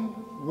loving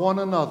one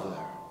another.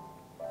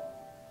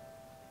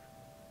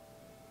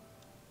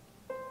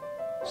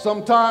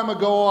 Some time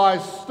ago, I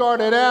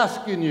started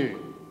asking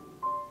you,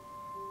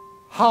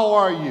 how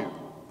are you?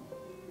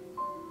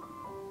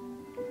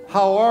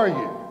 How are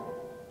you?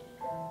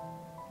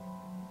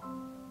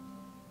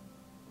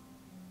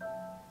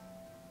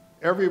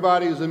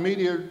 Everybody's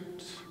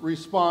immediate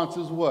response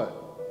is what?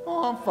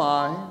 Oh, I'm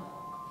fine.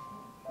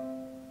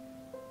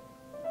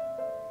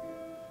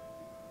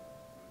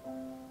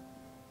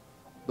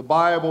 The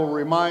Bible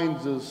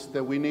reminds us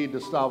that we need to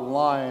stop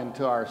lying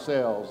to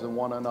ourselves and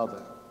one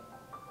another.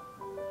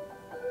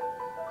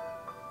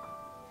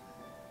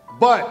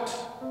 But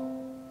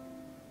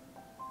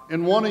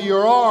in one of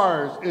your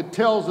R's, it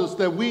tells us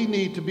that we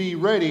need to be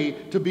ready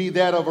to be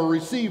that of a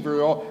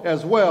receiver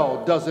as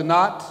well, does it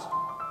not?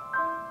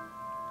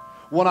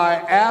 When I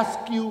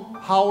ask you,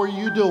 how are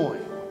you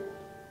doing?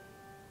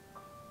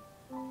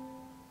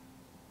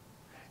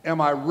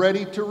 Am I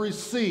ready to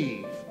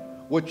receive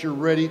what you're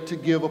ready to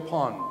give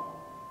upon me?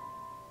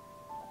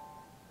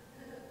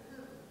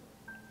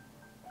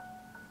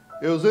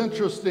 It was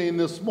interesting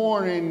this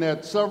morning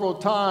that several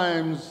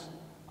times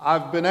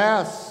I've been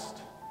asked,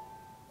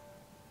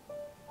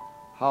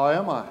 how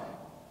am I?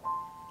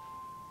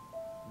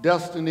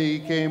 Destiny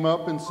came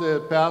up and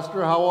said,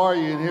 Pastor, how are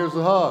you? And here's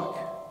a hug.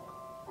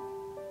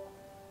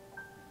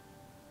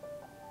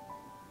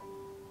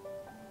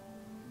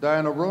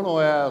 Diana Bruno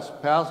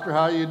asked, Pastor,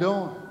 how you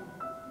doing?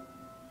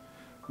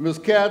 Miss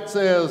Cat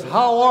says,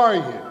 how are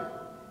you?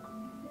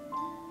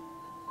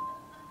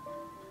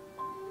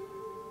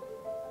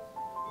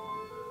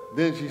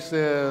 Then she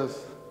says,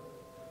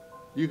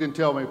 you can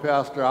tell me,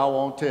 Pastor, I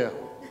won't tell.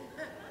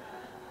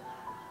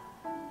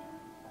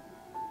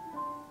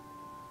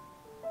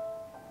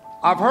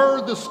 I've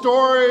heard the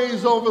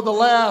stories over the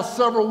last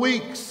several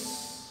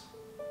weeks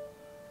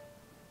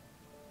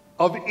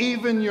of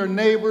even your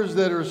neighbors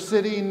that are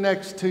sitting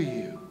next to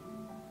you.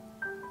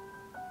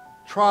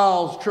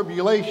 Trials,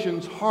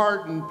 tribulations,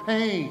 heart and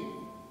pain.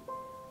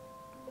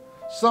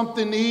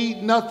 Something to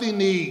eat, nothing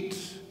to eat.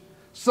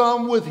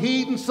 Some with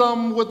heat and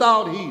some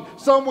without heat.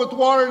 Some with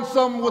water and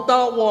some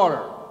without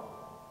water.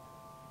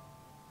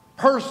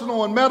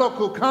 Personal and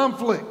medical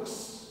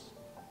conflicts.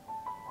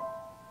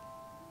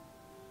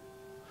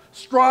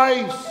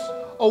 Strifes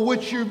of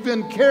which you've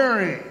been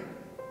carrying.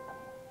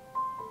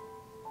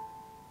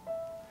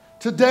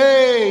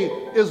 Today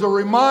is a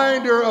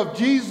reminder of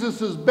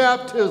Jesus'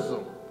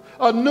 baptism,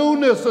 a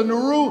newness, a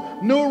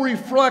new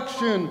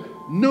reflection,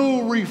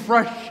 new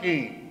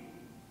refreshing.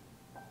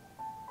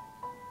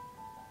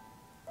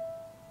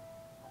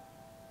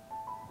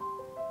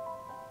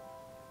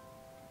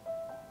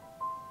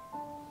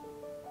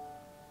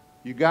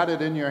 You got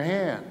it in your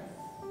hand.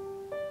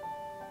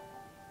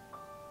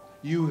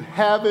 You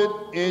have it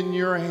in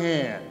your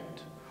hand,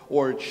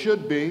 or it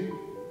should be.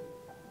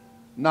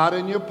 Not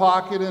in your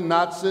pocket and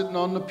not sitting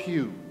on the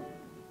pew,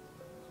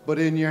 but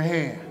in your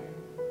hand.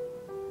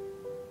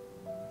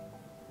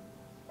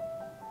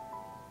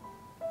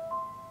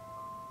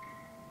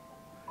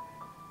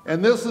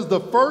 And this is the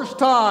first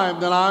time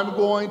that I'm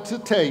going to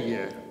tell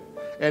you,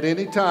 at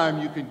any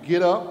time you can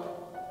get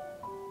up,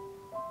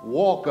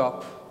 walk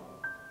up,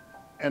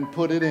 and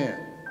put it in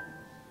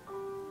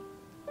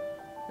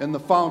the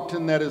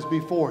fountain that is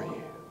before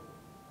you.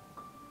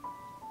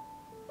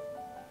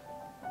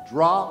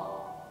 Drop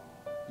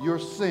your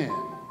sin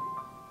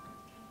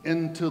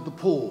into the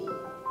pool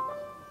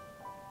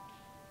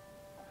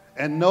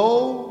and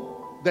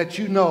know that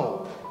you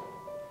know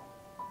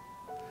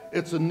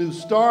it's a new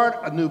start,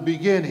 a new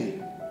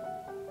beginning,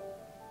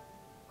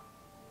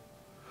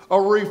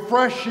 a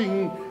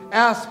refreshing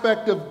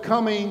aspect of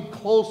coming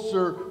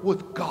closer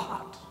with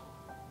God.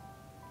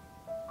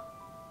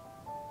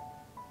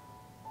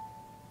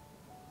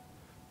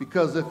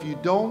 Because if you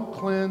don't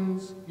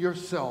cleanse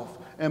yourself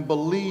and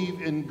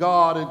believe in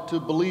God and to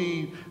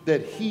believe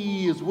that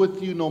He is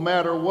with you no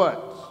matter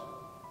what,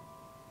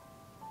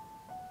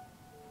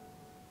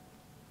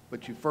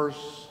 but you first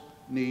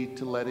need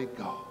to let it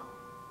go.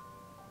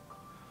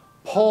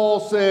 Paul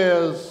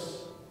says,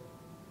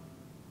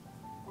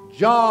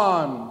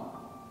 John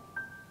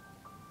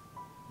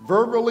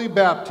verbally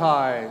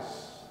baptized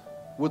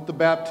with the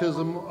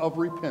baptism of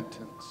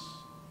repentance,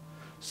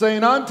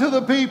 saying unto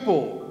the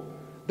people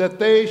that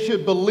they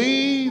should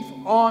believe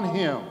on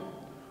Him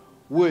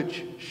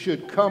which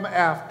should come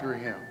after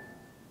Him.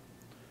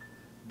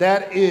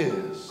 That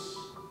is,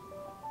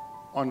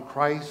 on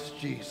Christ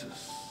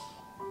Jesus.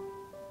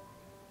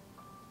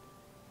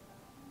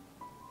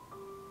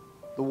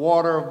 The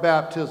water of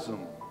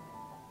baptism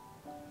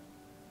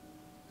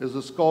is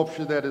a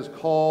sculpture that is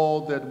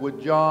called, that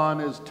what John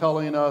is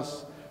telling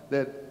us,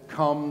 that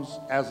comes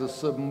as a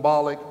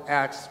symbolic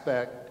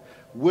aspect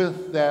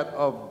with that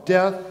of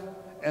death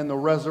and the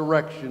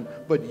resurrection,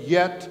 but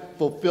yet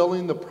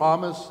fulfilling the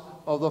promise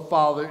of the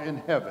Father in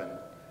heaven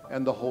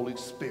and the Holy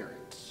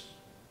Spirit.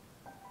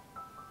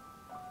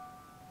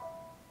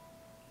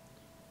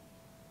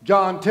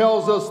 John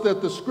tells us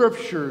that the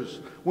scriptures,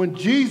 when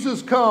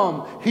Jesus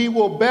comes, He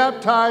will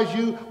baptize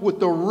you with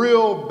the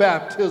real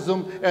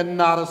baptism and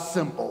not a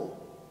symbol.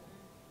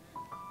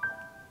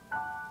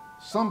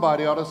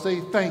 Somebody ought to say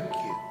thank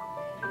you.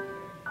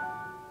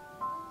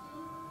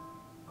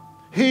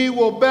 He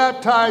will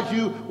baptize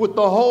you with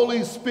the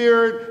Holy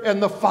Spirit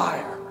and the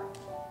fire.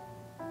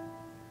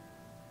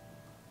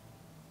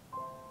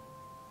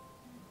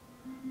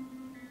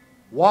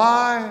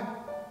 Why?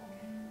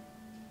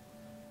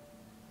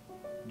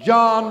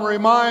 John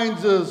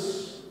reminds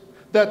us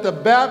that the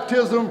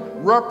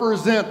baptism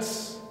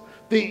represents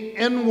the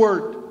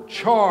inward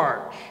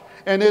charge,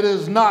 and it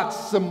is not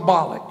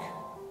symbolic.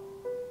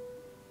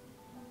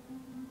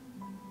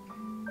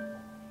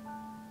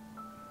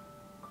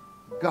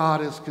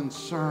 God is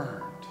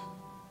concerned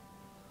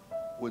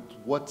with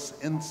what's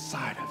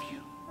inside of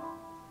you.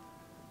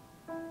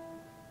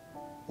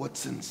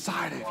 What's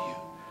inside of you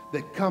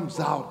that comes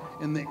out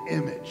in the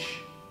image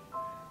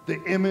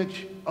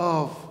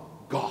of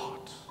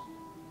God.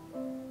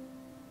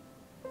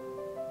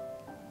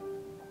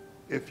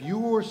 If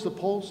you are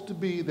supposed to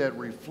be that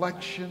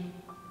reflection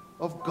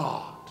of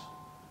God,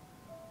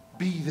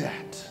 be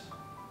that.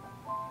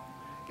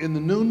 In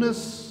the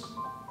newness,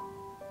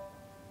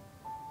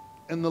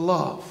 in the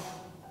love,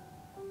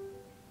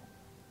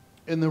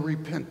 in the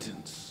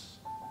repentance.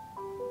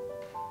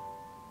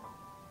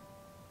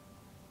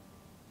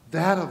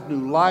 That of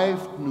new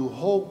life, new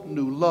hope,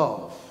 new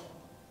love.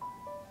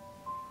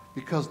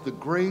 Because the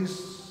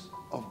grace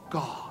of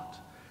God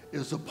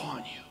is upon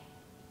you.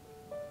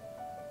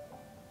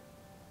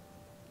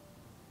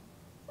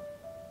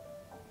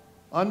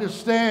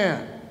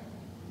 Understand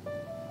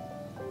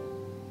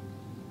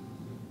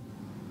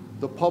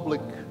the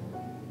public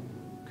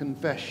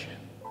confession,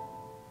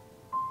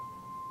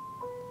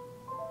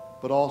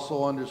 but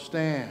also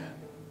understand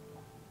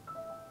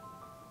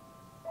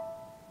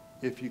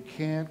if you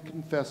can't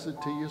confess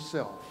it to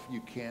yourself, you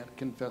can't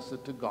confess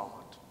it to God.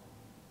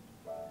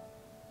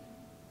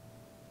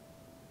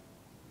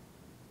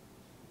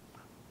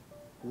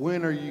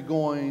 When are you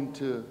going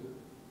to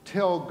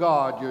tell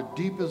God your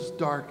deepest,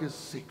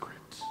 darkest secret?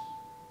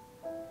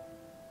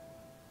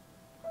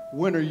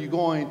 When are you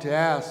going to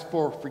ask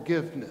for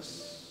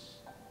forgiveness?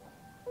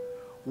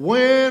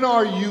 When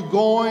are you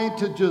going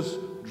to just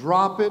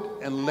drop it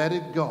and let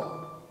it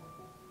go?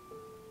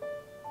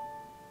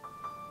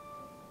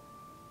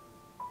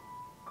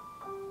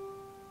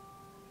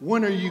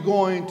 When are you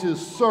going to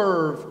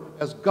serve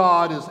as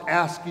God is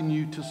asking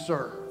you to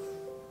serve?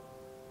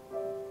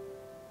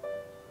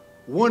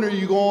 When are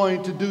you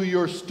going to do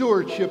your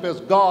stewardship as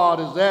God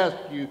has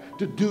asked you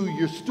to do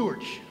your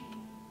stewardship?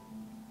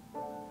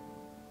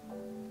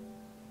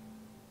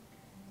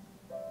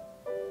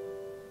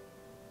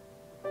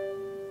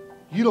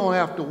 You don't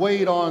have to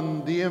wait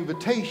on the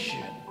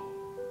invitation.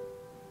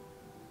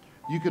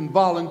 You can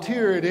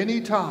volunteer at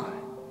any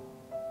time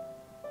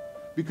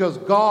because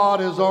God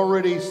has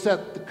already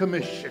set the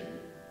commission.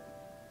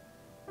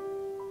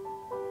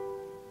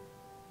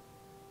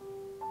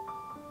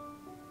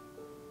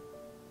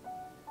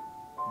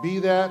 Be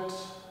that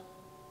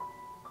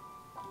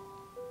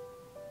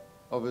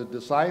of a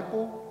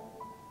disciple,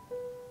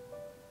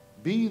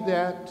 be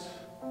that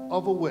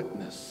of a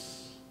witness.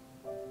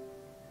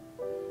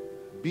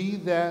 Be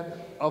that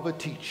of a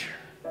teacher.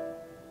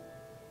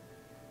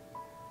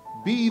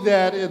 Be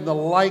that in the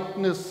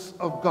likeness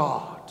of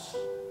God.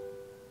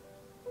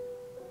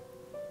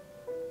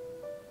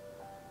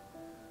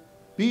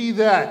 Be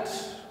that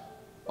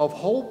of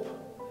hope.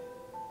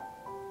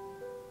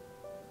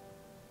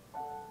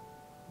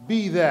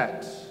 Be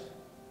that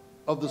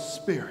of the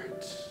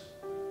Spirit.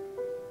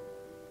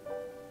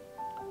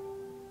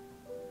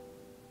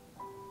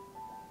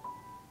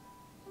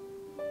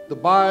 The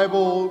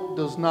Bible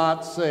does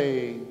not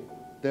say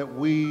that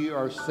we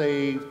are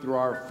saved through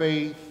our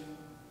faith,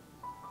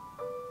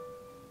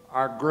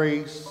 our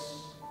grace,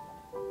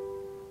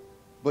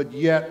 but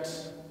yet,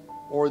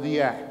 or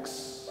the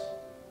acts.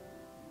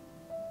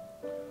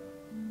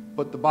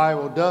 But the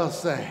Bible does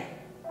say,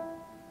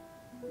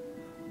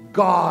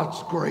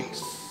 God's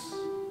grace.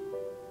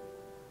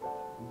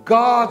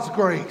 God's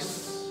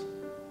grace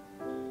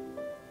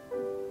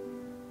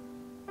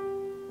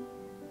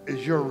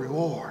is your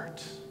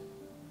reward.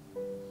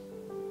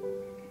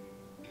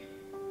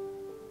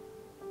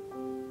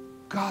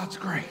 God's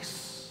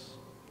grace,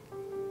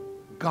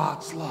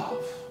 God's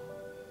love.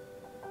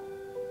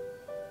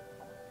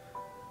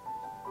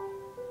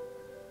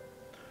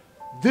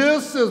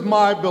 This is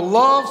my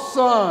beloved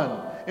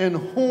Son, in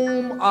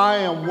whom I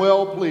am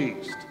well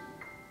pleased.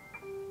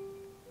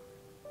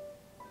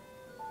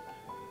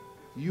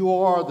 You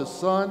are the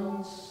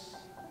sons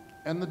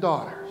and the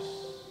daughters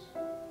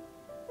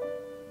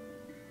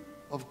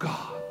of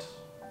God.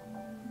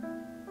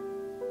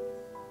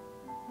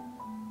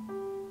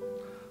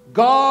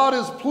 God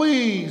is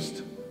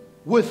pleased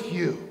with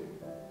you.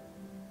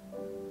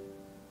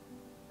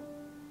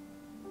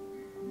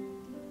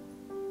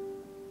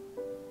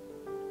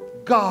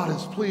 God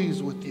is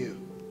pleased with you.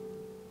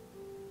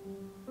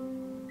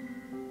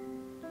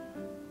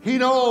 He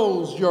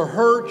knows your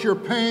hurt, your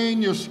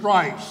pain, your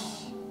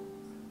strifes,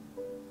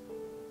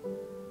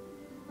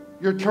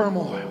 your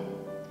turmoil.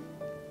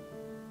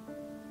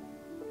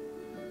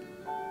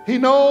 He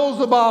knows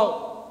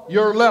about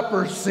your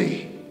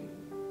leprosy.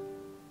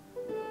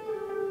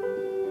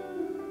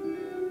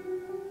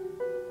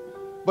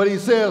 But he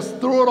says,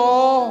 through it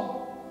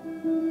all,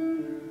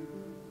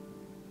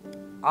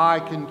 I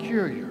can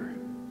cure you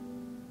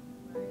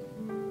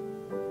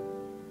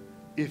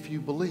if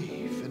you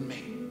believe in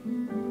me.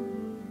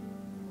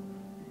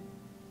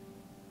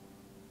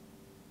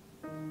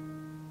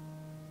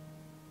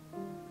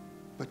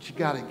 But you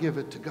got to give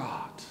it to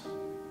God.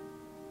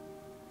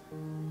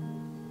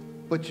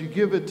 But you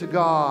give it to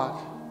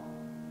God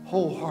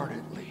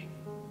wholeheartedly.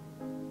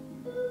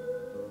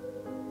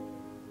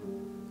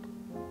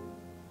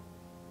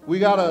 We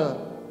got to,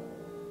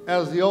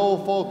 as the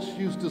old folks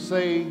used to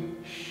say,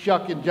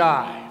 shuck and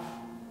jive.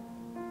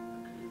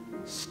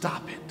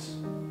 Stop it.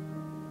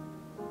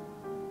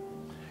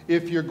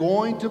 If you're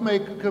going to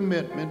make a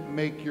commitment,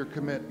 make your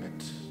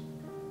commitment.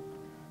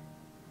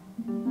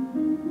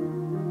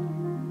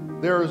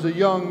 There was a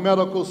young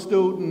medical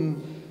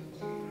student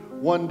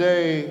one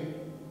day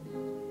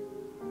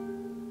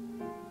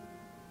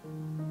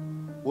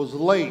was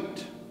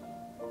late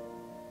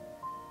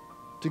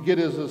to get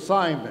his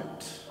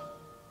assignment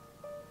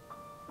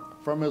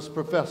from his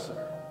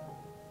professor.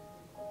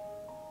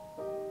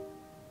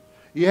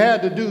 He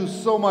had to do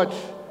so much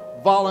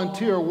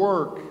volunteer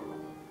work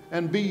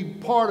and be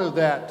part of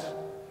that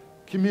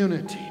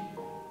community.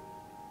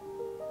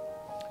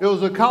 It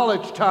was a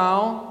college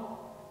town,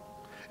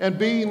 and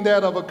being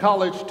that of a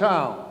college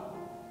town,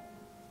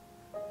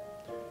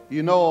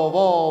 you know of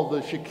all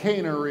the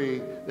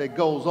chicanery that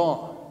goes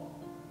on.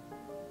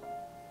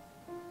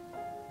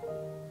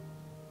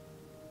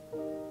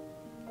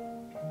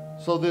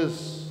 So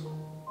this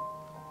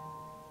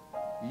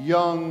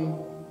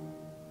young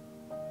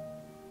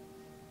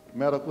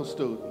medical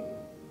student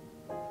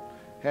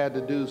had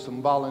to do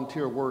some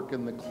volunteer work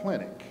in the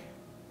clinic.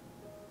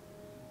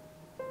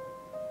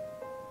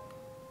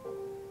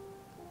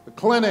 The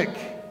clinic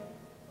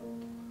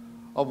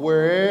of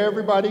where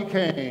everybody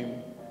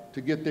came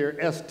to get their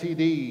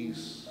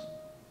STDs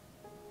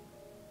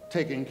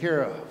taken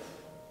care of.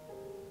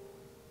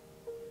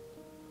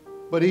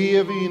 But he,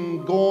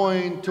 even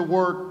going to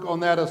work on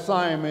that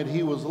assignment,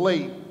 he was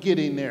late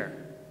getting there.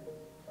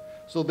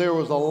 So there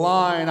was a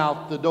line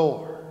out the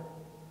door.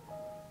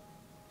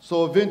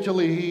 So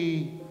eventually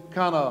he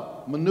kind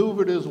of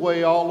maneuvered his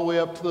way all the way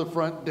up to the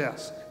front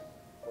desk.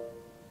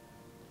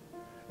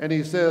 And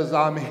he says,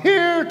 I'm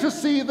here to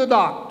see the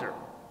doctor.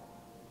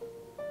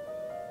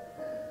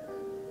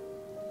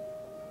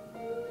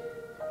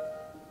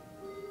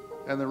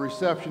 And the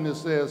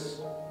receptionist says,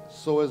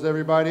 so is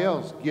everybody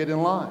else. Get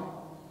in line.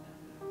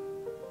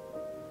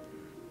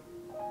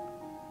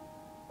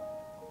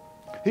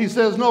 He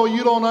says, no,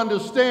 you don't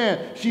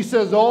understand. She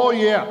says, oh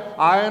yeah,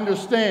 I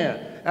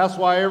understand. That's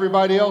why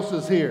everybody else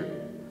is here.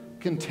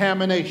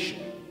 Contamination.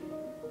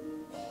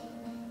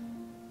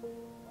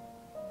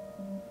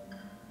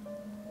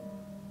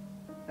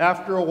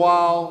 After a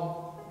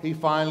while, he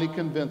finally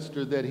convinced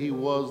her that he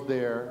was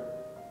there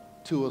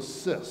to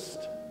assist.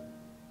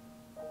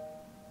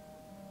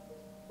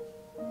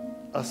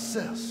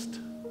 Assist.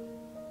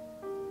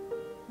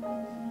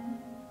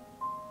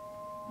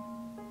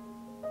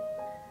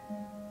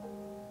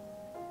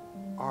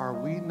 Are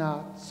we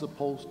not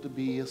supposed to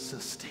be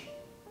assisting?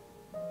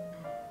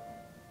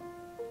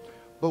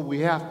 But we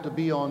have to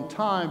be on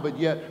time, but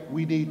yet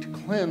we need to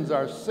cleanse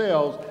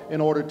ourselves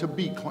in order to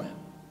be cleansed.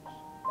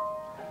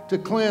 To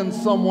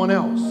cleanse someone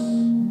else.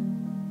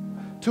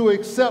 To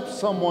accept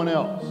someone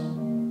else.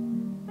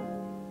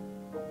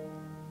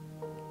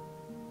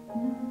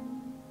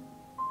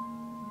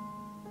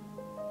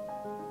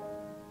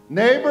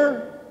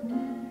 Neighbor,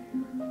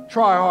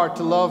 try hard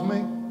to love me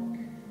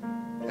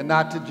and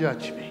not to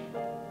judge me.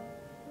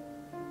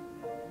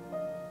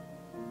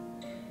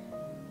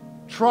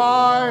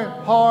 try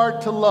hard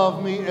to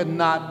love me and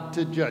not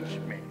to judge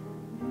me.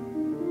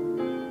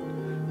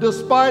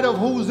 Despite of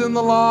who's in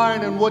the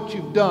line and what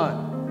you've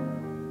done.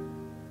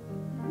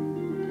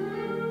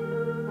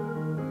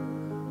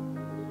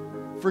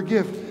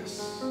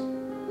 Forgiveness.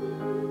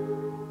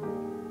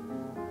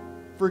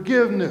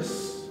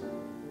 Forgiveness.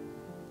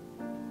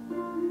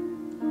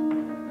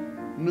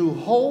 New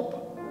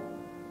hope,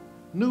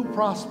 new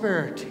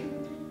prosperity.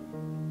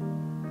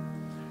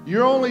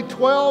 You're only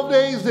 12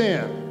 days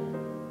in.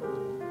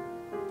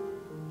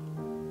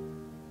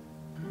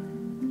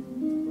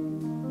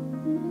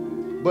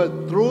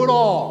 But through it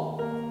all,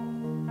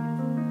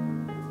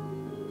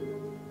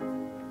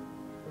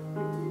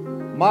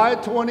 my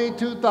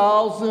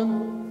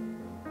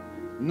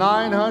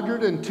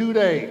 22,902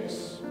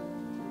 days,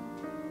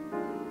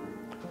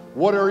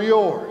 what are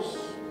yours?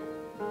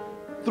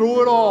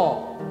 Through it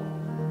all,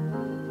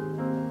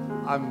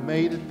 I've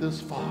made it this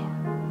far.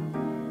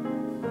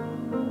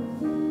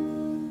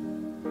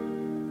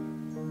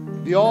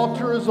 The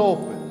altar is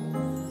open.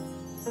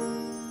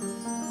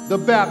 The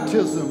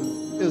baptism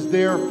is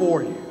there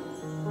for you.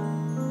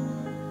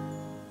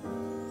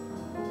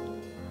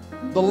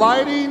 The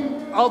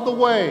lighting of the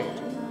way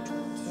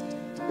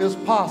is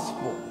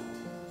possible.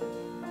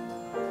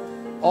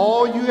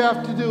 All you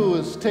have to do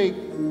is take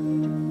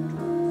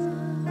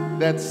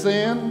that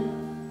sin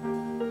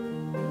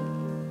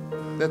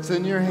that's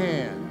in your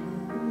hand,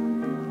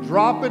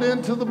 drop it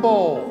into the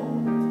bowl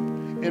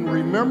in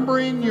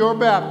remembering your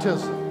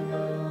baptism,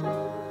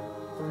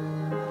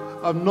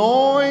 of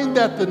knowing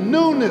that the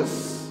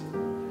newness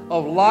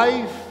of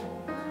life,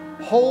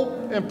 hope,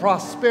 and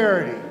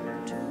prosperity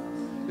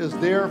is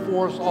there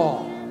for us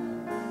all.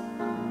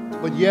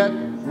 But yet,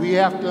 we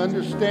have to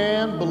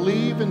understand,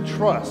 believe, and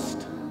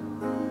trust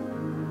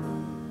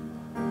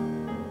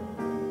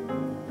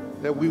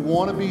that we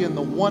want to be in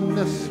the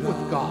oneness with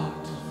God.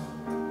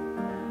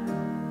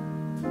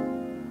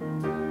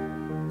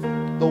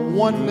 The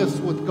oneness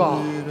with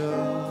God.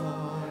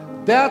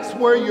 That's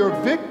where your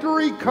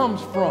victory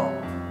comes from.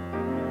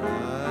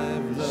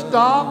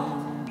 Stop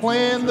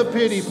playing the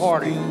pity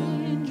party.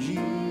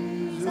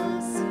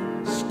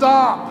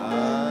 Stop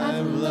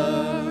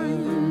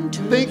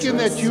thinking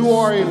that you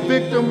are a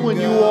victim when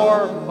you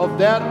are of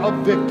that of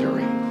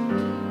victory.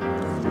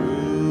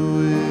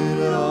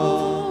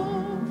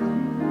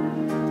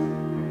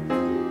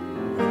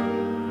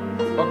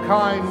 A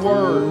kind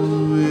word,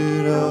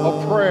 a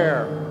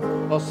prayer,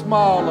 a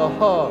smile, a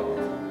hug.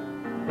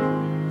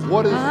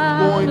 What is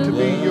going to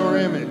be your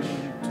image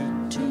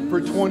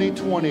for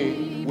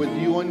 2020 with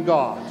you and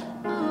God?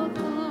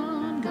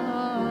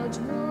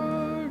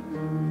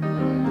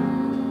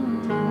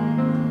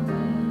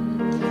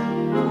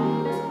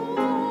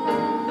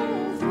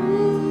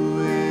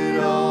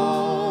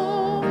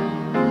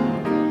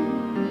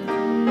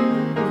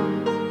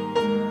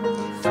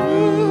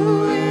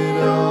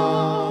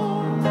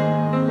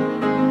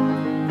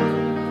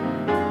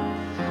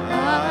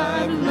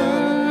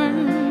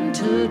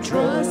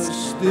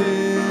 Trust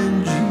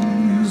in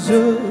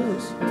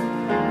Jesus.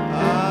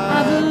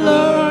 I've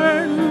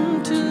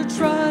learned to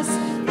trust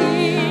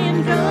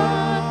in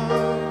God.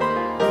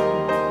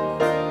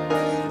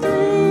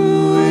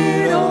 Through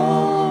it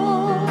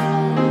all.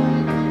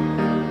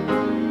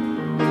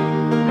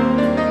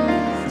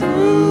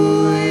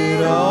 Through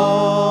it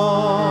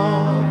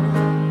all.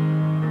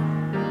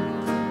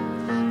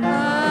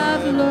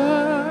 I've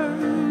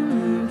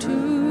learned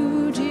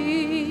to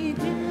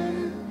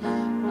depend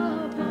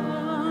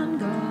upon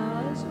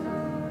God's word.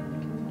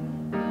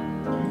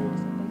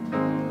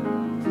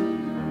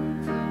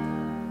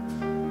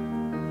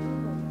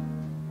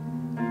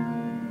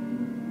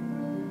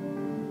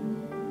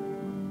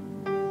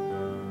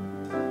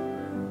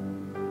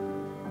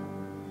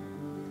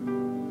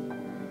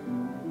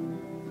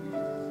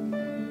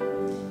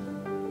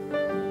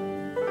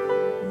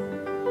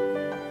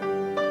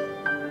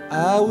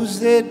 I was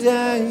there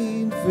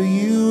dying for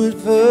you at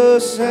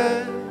first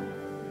sight.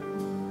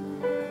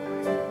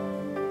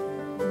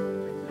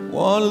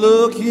 One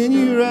look in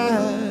your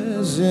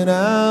eyes and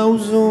I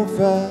was on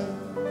fire.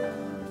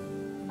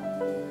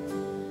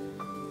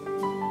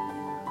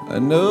 I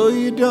know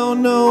you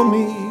don't know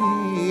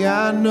me,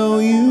 I know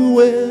you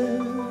well.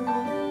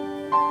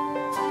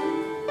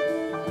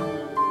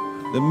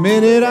 The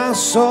minute I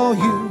saw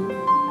you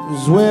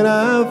was when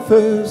I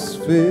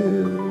first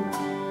fell.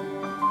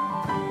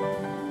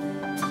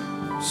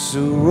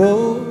 So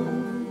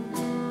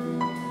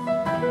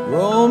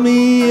roll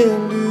me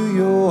into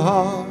your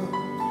heart,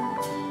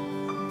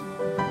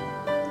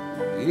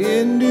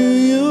 into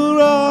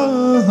your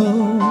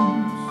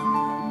arms,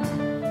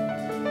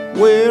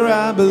 where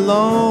I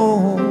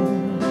belong,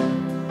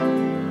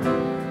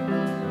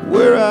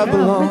 where I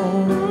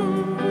belong.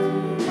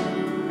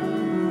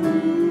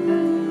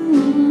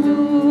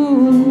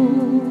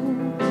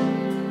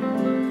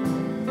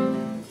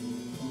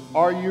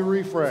 Are you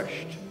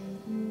refreshed?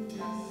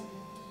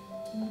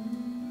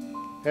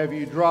 Have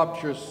you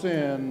dropped your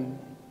sin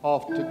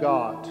off to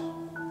God?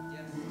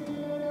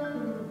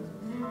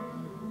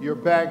 Your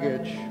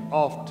baggage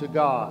off to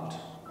God?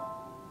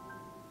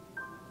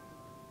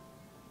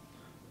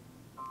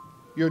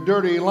 your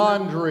dirty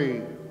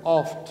laundry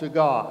off to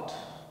God?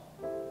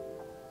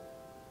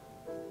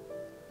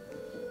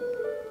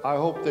 I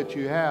hope that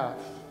you have,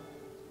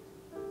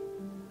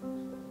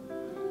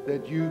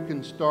 that you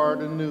can start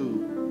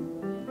anew,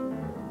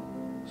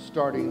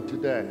 starting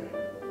today.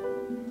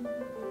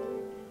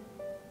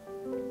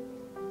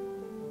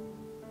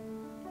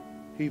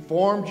 He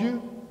formed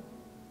you.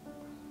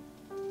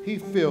 He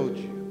filled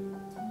you.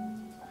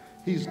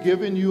 He's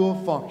given you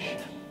a function.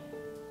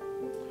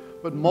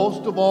 But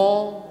most of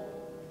all,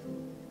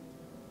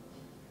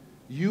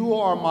 you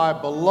are my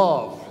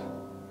beloved.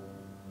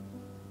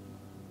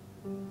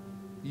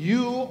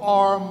 You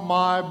are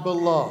my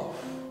beloved,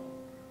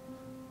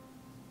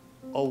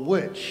 of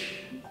which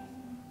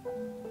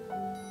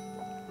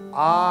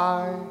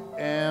I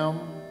am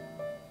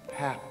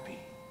happy,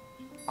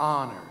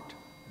 honored,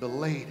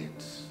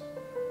 belated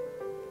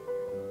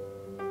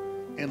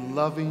in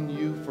loving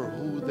you for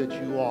who that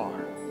you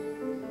are.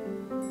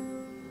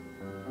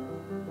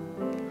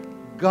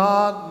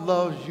 God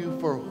loves you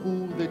for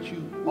who that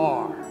you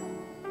are.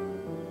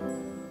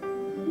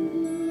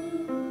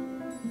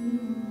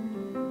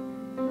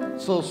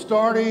 So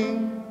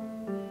starting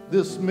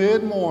this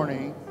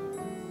mid-morning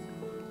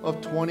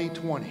of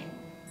 2020,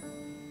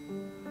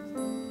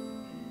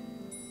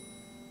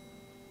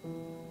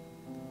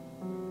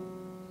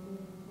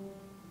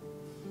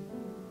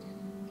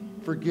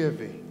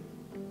 forgiving.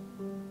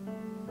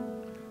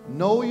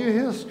 Know your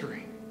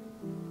history,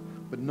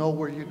 but know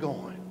where you're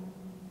going,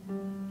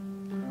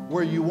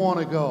 where you want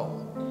to go.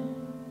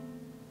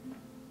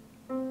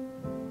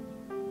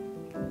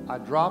 I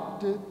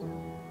dropped it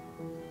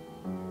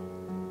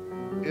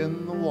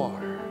in the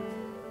water.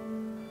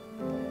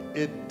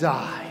 It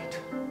died.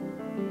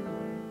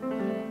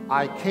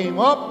 I came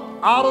up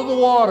out of the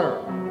water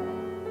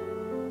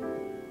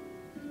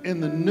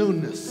in the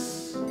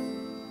newness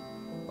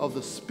of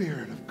the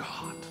Spirit of God.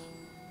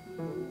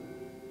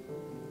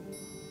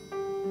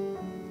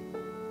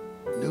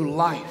 New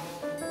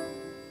life,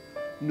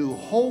 new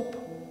hope,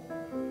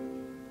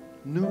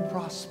 new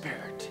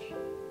prosperity,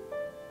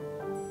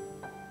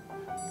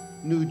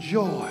 new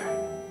joy,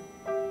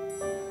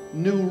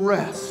 new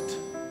rest.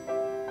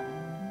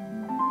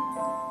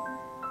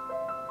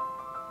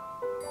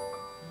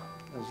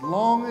 As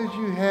long as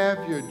you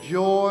have your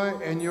joy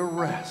and your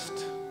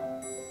rest,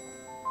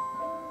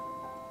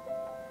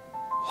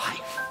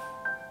 life,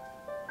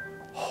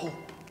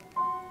 hope,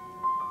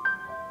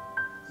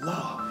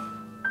 love.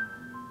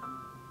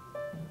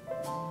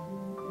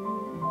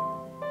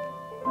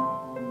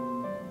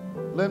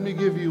 Let me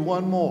give you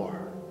one more.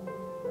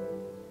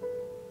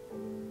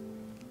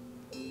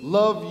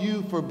 Love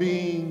you for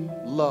being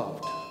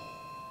loved.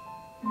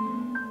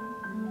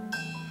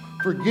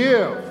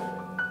 Forgive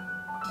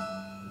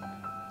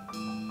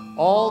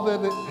all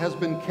that has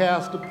been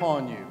cast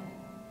upon you.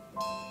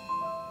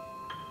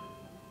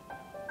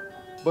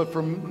 But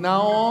from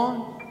now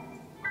on,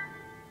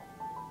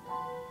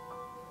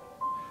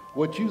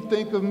 what you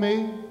think of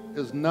me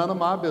is none of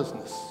my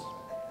business.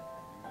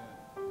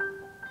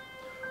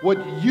 What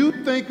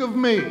you think of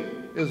me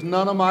is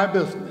none of my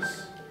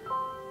business.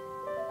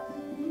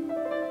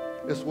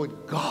 It's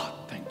what God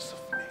thinks of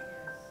me.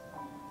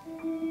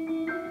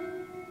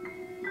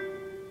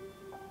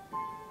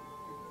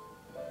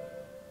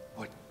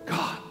 What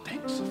God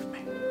thinks of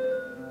me.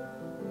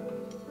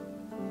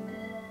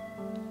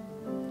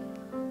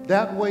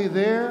 That way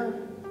there,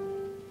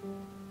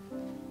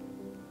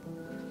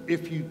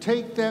 if you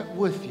take that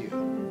with you,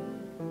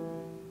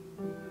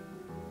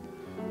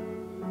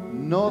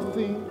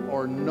 nothing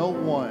or no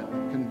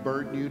one can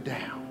burden you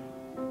down.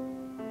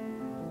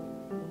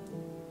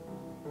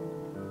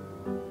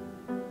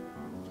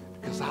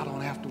 Because I don't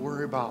have to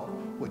worry about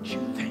what you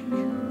think.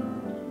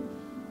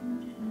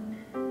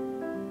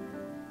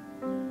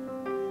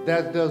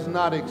 That does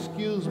not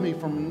excuse me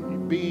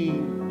from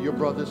being your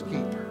brother's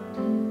keeper.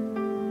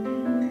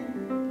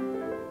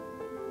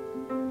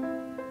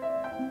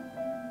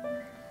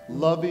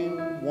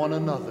 Loving one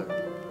another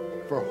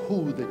for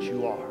who that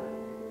you are.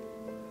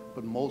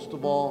 But most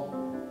of all,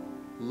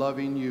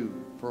 loving you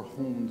for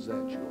whom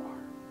that you are.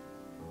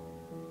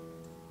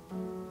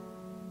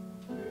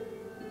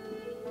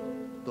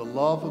 The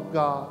love of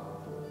God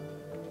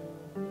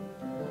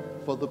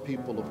for the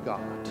people of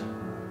God.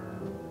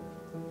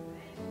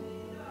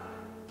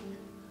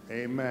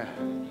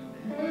 Amen.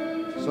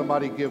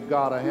 Somebody give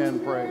God a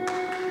hand praise.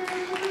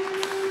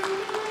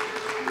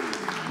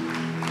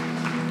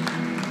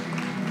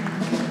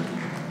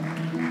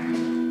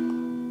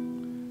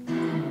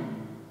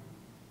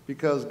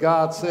 Because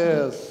God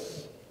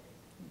says,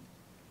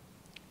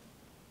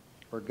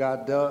 or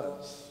God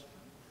does.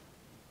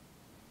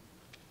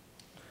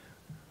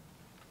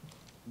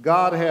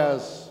 God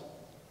has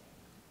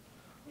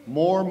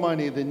more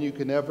money than you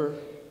can ever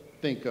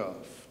think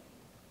of.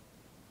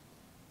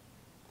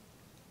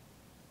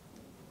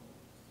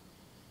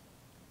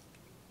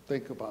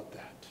 Think about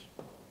that.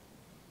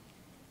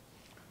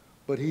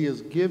 But He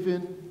has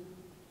given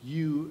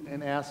you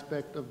an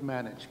aspect of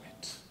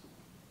management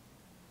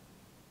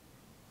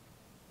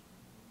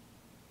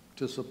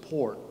to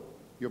support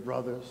your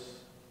brothers,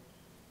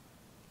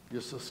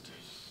 your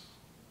sisters,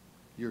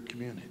 your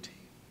community.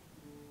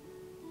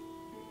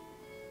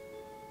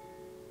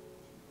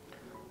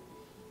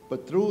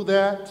 But through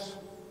that,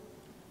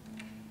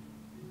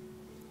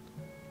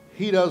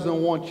 he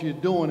doesn't want you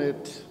doing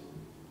it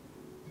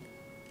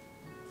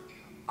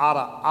out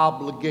of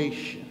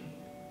obligation.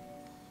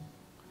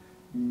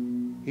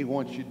 He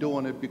wants you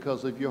doing it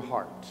because of your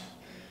heart.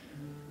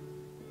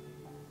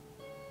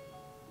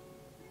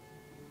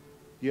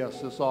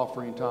 Yes, it's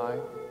offering time,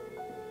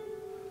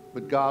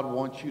 but God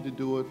wants you to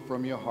do it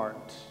from your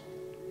heart,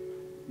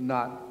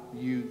 not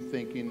you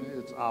thinking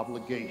it's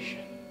obligation.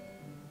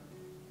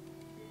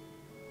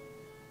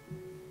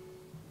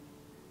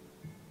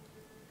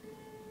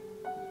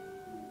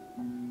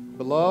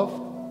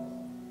 Beloved,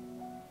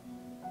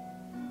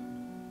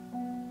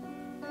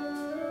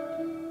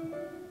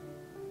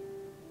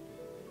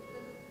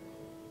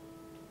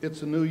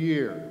 it's a new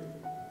year.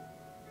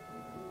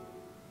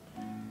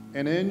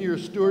 And in your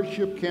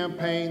stewardship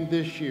campaign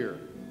this year,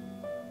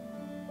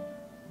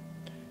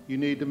 you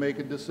need to make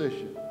a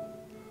decision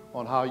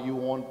on how you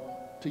want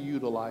to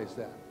utilize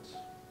that,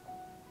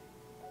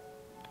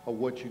 or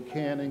what you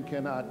can and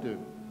cannot do.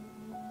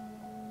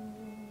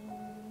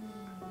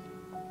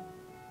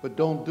 But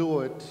don't do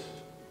it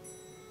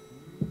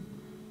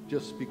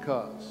just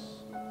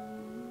because.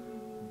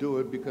 Do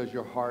it because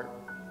your heart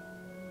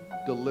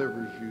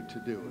delivers you to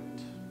do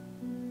it.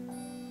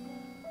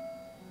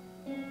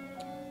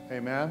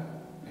 Amen?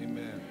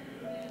 Amen.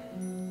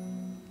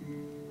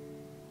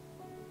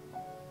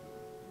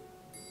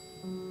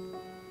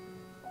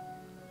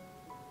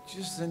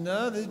 Just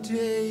another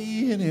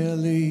day in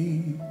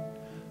LA.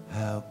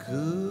 How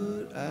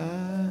could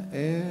I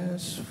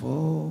ask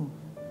for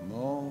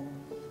more?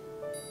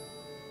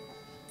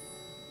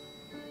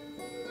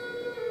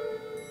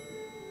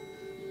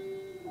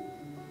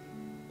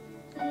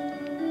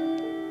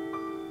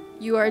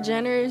 You are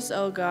generous,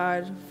 O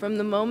God. From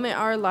the moment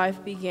our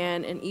life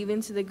began and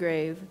even to the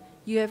grave,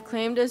 you have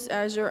claimed us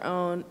as your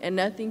own, and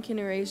nothing can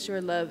erase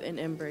your love and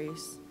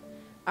embrace.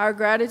 Our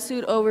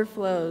gratitude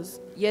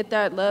overflows, yet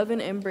that love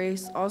and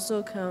embrace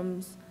also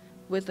comes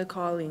with a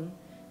calling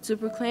to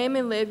proclaim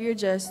and live your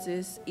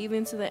justice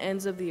even to the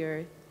ends of the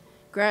earth.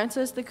 Grant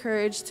us the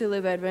courage to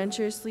live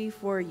adventurously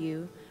for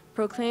you,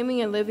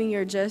 proclaiming and living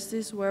your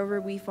justice wherever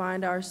we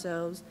find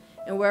ourselves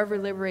and wherever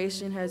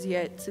liberation has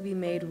yet to be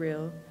made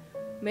real.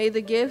 May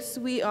the gifts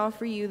we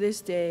offer you this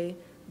day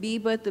be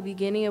but the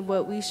beginning of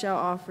what we shall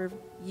offer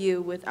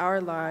you with our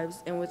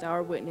lives and with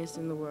our witness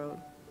in the world.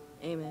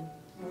 Amen.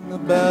 The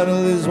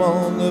battle is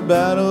won, the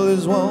battle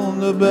is won,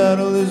 the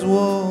battle is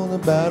won, the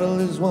battle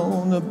is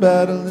won, the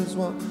battle is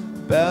won,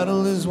 the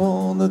battle is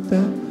won.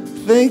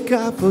 Thank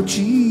God for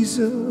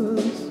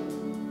Jesus,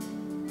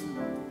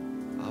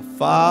 our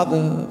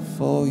Father,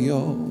 for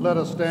your Let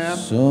us stand.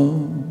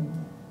 Son.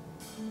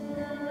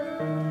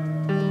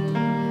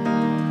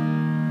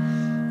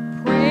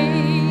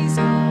 Praise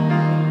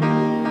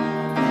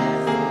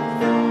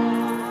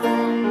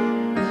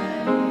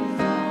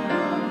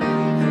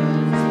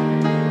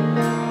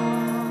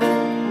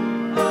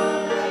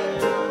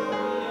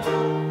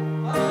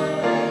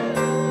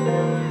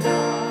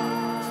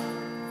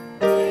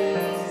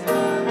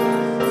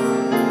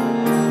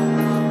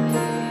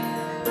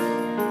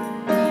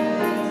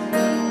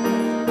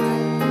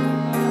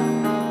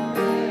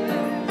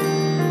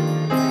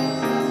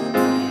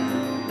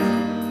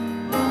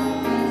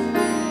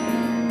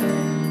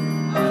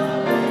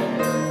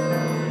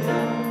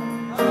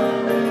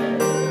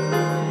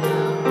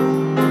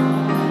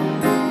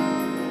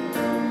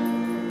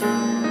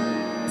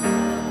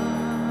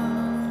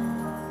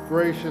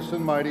Gracious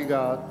and mighty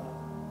God,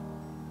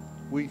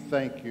 we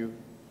thank you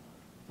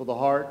for the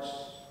hearts,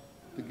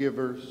 the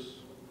givers.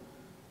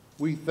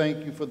 We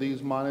thank you for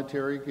these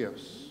monetary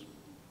gifts.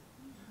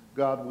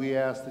 God, we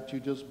ask that you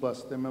just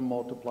bless them and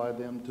multiply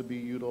them to be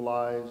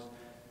utilized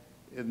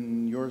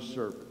in your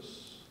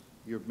service,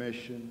 your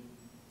mission,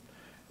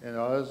 and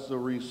as a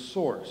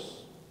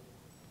resource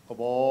of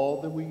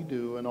all that we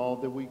do and all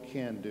that we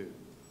can do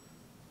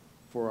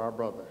for our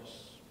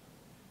brothers.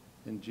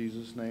 In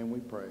Jesus' name we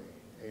pray.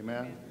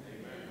 Amen.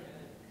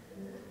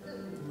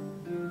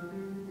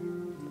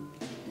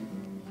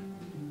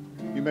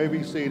 You may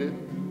be seated.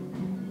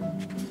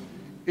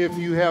 If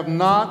you have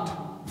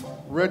not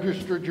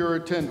registered your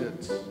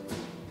attendance,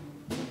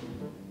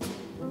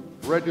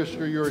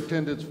 register your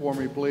attendance for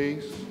me,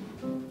 please,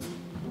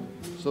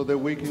 so that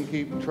we can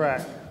keep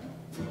track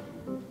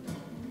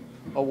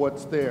of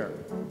what's there.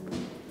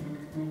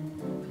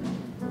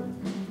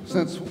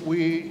 Since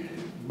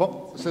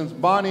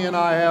Bonnie and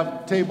I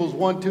have tables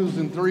 1, 2s,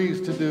 and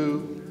 3s to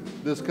do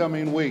this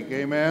coming week,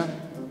 amen?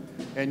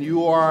 And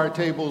you are our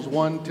tables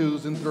 1,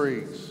 2s, and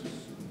 3s.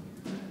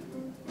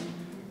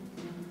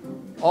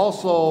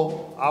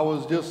 Also, I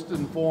was just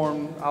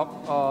informed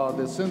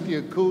that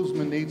Cynthia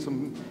Kuzman needs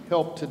some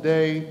help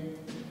today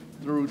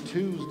through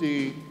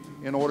Tuesday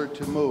in order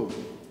to move,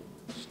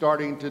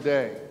 starting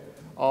today.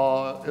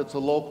 It's a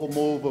local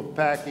move of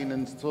packing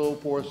and so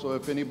forth, so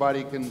if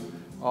anybody can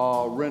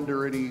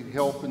render any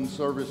help and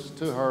service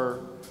to her,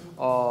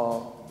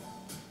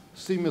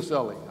 see Miss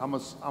Ellie. I'm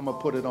gonna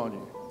put it on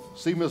you.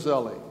 See Miss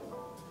Ellie.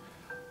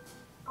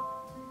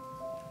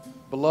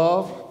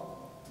 Beloved,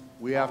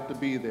 we have to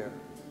be there.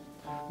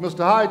 Mr.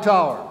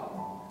 Hightower,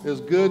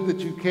 it's good that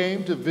you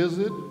came to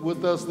visit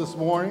with us this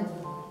morning.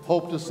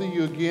 Hope to see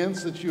you again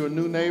since you're a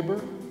new neighbor.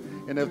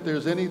 And if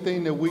there's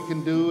anything that we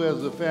can do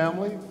as a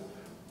family,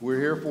 we're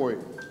here for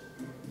you.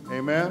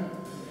 Amen.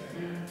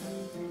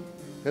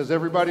 Has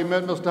everybody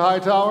met Mr.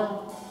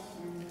 Hightower?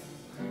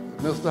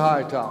 Mr.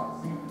 Hightower.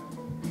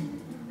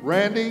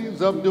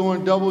 Randy's up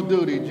doing double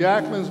duty.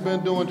 Jacqueline's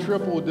been doing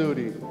triple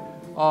duty.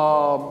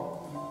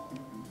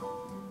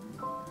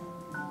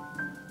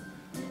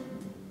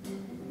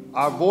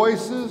 Our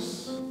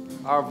voices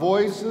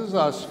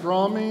are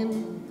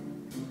strumming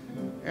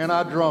and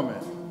our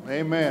drumming.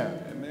 Amen.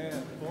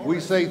 Amen. We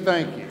say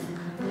thank you.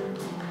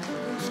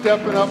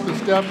 Stepping up and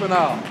stepping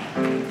out.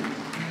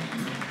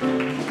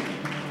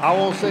 I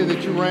won't say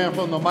that you ran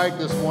from the mic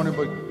this morning,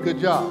 but good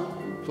job.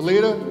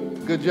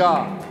 Felita, good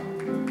job.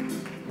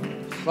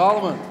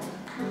 Solomon,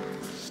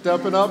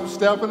 stepping up,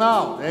 stepping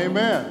out.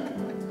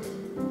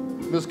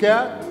 Amen. Miss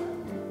Cat,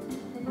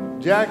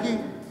 Jackie,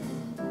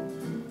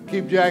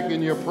 keep Jackie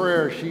in your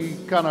prayer. She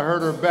kind of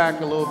hurt her back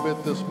a little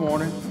bit this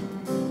morning.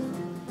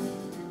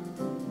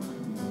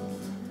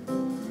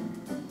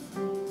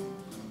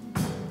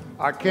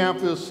 Our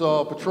campus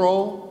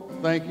patrol,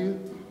 thank you.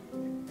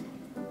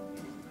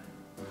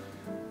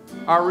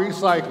 Our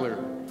recycler,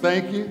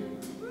 thank you.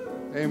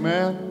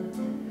 Amen.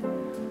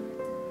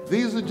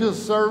 These are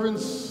just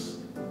servants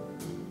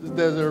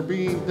that are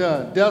being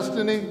done.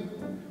 Destiny,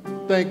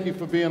 thank you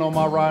for being on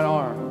my right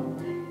arm.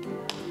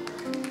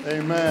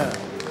 Amen.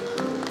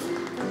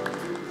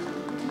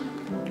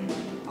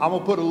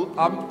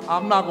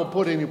 I'm not gonna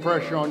put any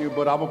pressure on you,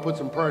 but I'm gonna put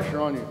some pressure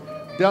on you.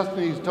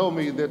 Destiny's told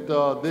me that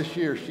this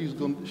year she's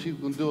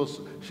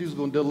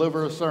gonna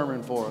deliver a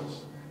sermon for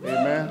us.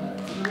 Amen.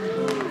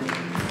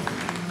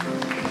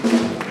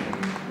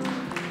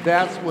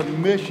 That's what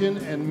mission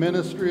and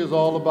ministry is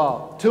all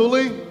about.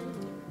 Thule,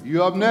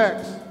 you up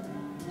next.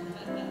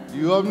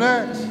 You up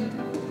next.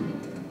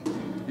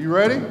 You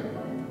ready?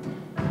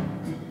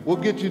 We'll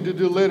get you to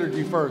do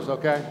liturgy first,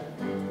 okay?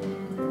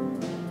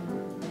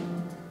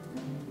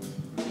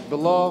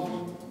 Beloved,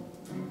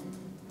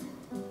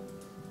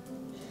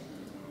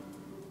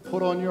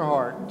 put on your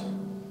heart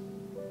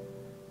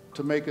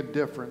to make a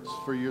difference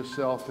for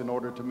yourself in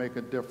order to make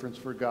a difference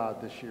for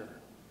God this year.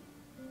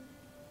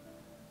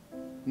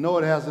 No,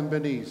 it hasn't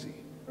been easy.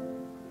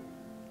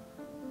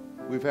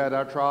 We've had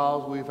our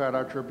trials, we've had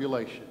our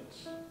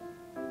tribulations.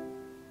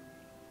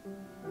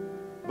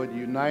 But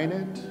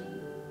united,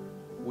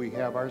 we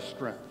have our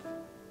strength.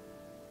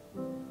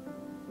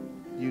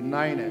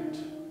 United,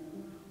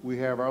 we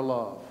have our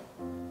love.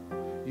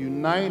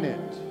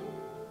 United,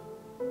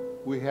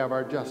 we have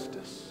our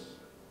justice.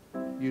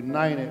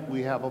 United,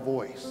 we have a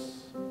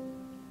voice.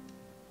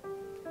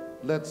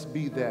 Let's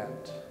be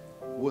that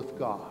with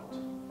God.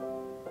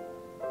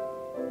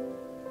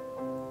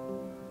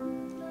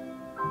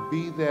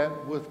 Be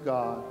that with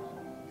God,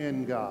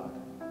 in God,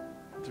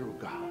 through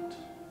God.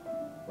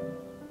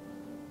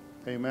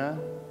 Amen.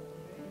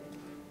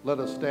 Let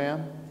us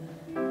stand.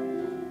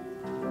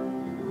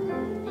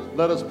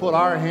 Let us put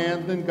our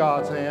hand in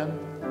God's hand.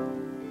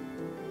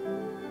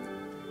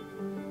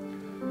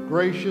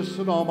 Gracious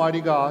and almighty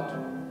God,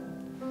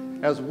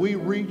 as we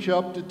reach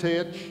up to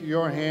touch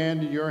your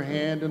hand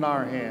in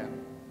our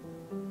hand,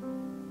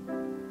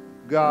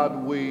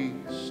 God, we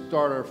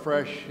start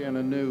afresh and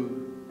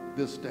anew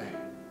this day.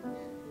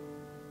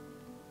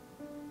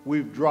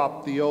 We've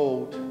dropped the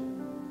old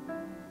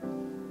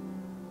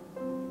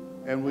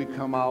and we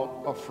come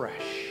out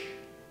afresh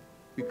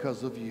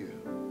because of you.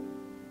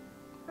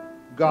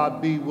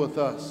 God, be with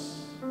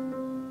us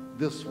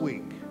this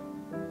week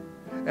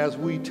as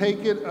we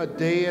take it a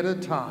day at a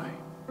time,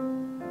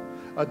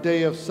 a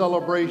day of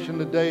celebration,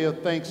 a day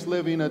of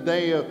thanksgiving, a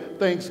day of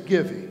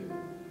thanksgiving,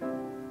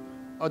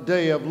 a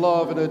day of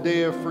love and a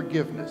day of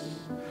forgiveness,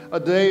 a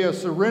day of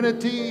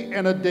serenity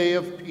and a day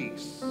of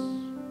peace,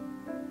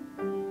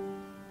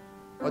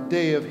 a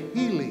day of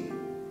healing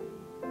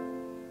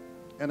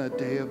and a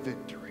day of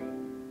victory.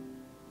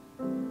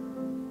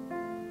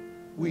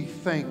 We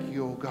thank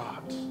you, O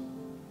God,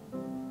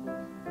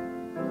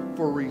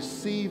 for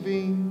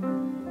receiving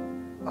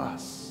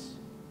us.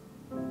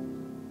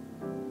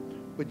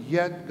 But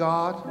yet,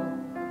 God,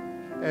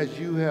 as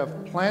you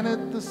have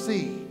planted the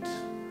seed,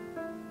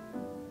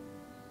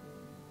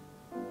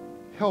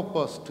 help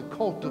us to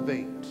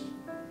cultivate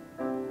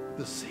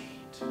the seed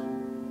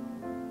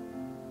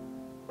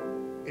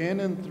in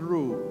and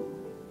through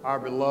our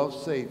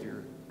beloved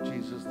Savior,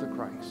 Jesus the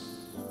Christ.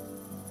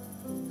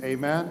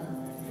 Amen.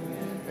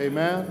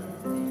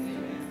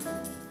 Amen.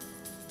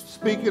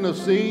 Speaking of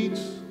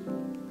seeds,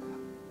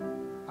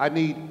 I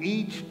need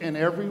each and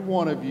every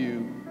one of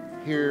you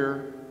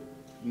here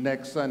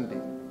next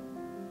Sunday,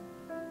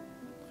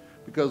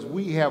 because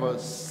we have a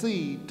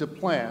seed to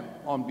plant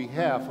on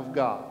behalf of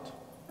God.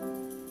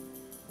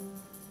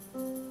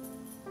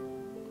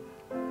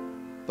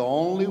 The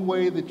only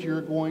way that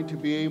you're going to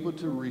be able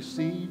to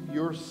receive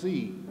your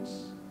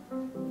seeds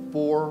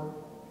for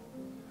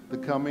the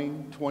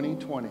coming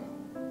 2020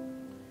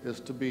 is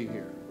to be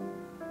here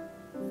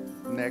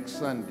next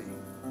Sunday.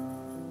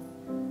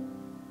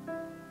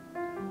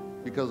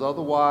 Because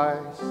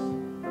otherwise,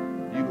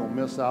 you're going to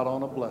miss out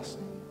on a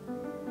blessing.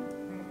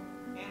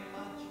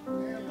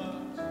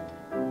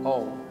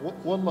 Oh,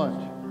 what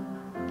lunch?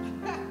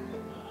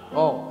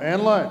 Oh,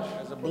 and lunch.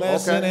 There's a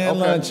blessing and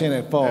lunch in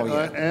it for you.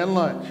 And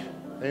lunch.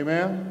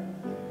 Amen?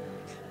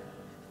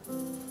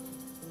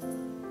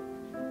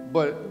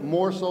 But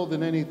more so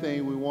than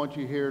anything, we want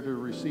you here to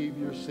receive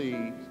your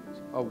seeds,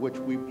 of which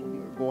we're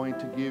going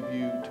to give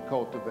you to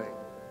cultivate.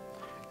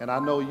 And I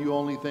know you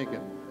only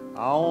thinking,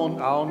 I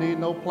don't need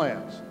no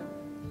plants.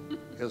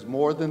 It's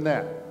more than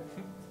that.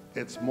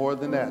 It's more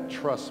than that,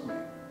 trust me.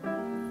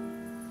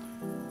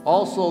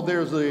 Also,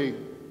 there's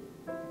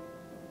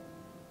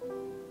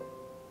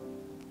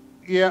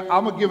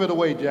I'm going to give it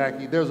away,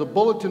 Jackie. There's a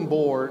bulletin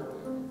board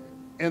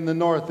in the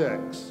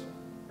narthex.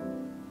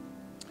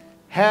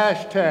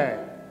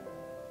 Hashtag,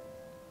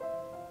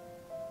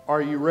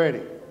 are you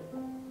ready?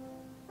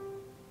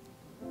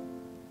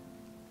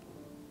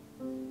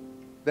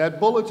 That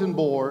bulletin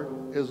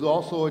board is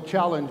also a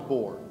challenge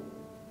board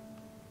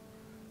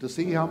to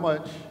see how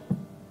much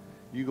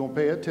you're going to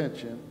pay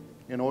attention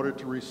in order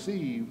to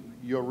receive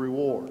your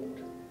reward.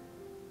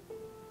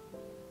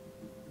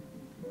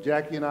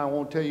 Jackie and I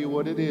won't tell you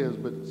what it is,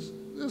 but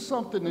it's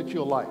something that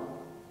you'll like,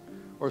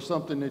 or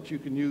something that you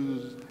can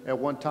use at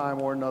one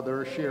time or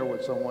another or share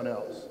with someone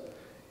else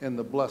in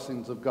the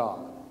blessings of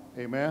God.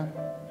 Amen?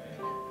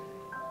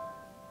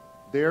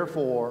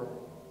 Therefore,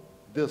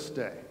 this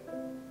day,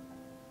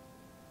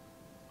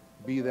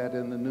 be that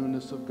in the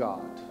newness of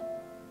God,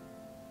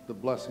 the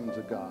blessings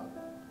of God,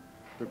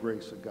 the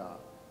grace of God.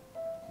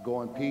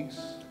 Go in peace,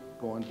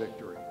 go in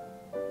victory.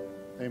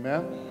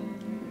 Amen?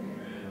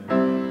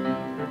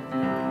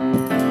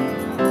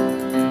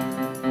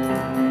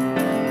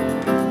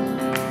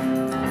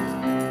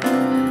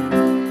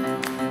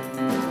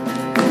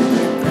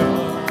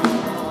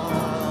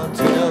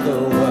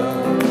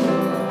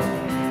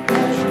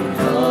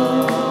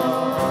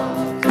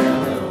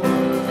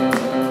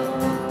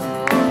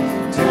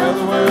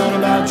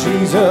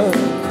 Jesus,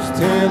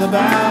 tell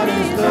about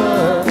his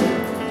love.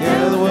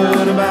 Tell the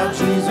word about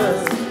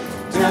Jesus.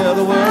 Tell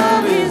the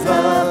world his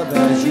love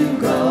as you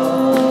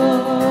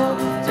go.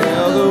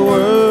 Tell the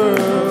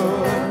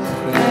world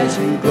as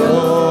you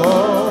go.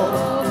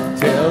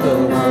 Tell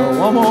the world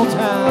one more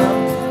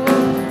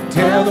time.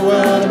 Tell the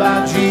world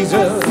about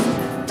Jesus.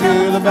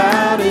 Tell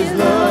about his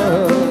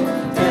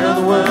love.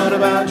 Tell the world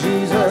about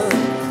Jesus.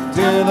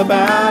 Tell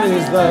about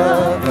his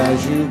love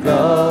as you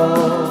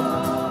go.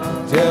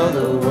 Tell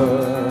the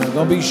world,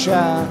 don't be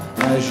shy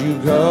as you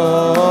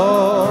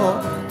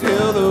go.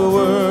 Tell the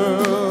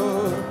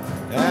world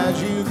as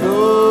you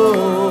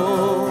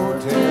go.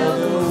 Tell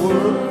the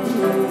world.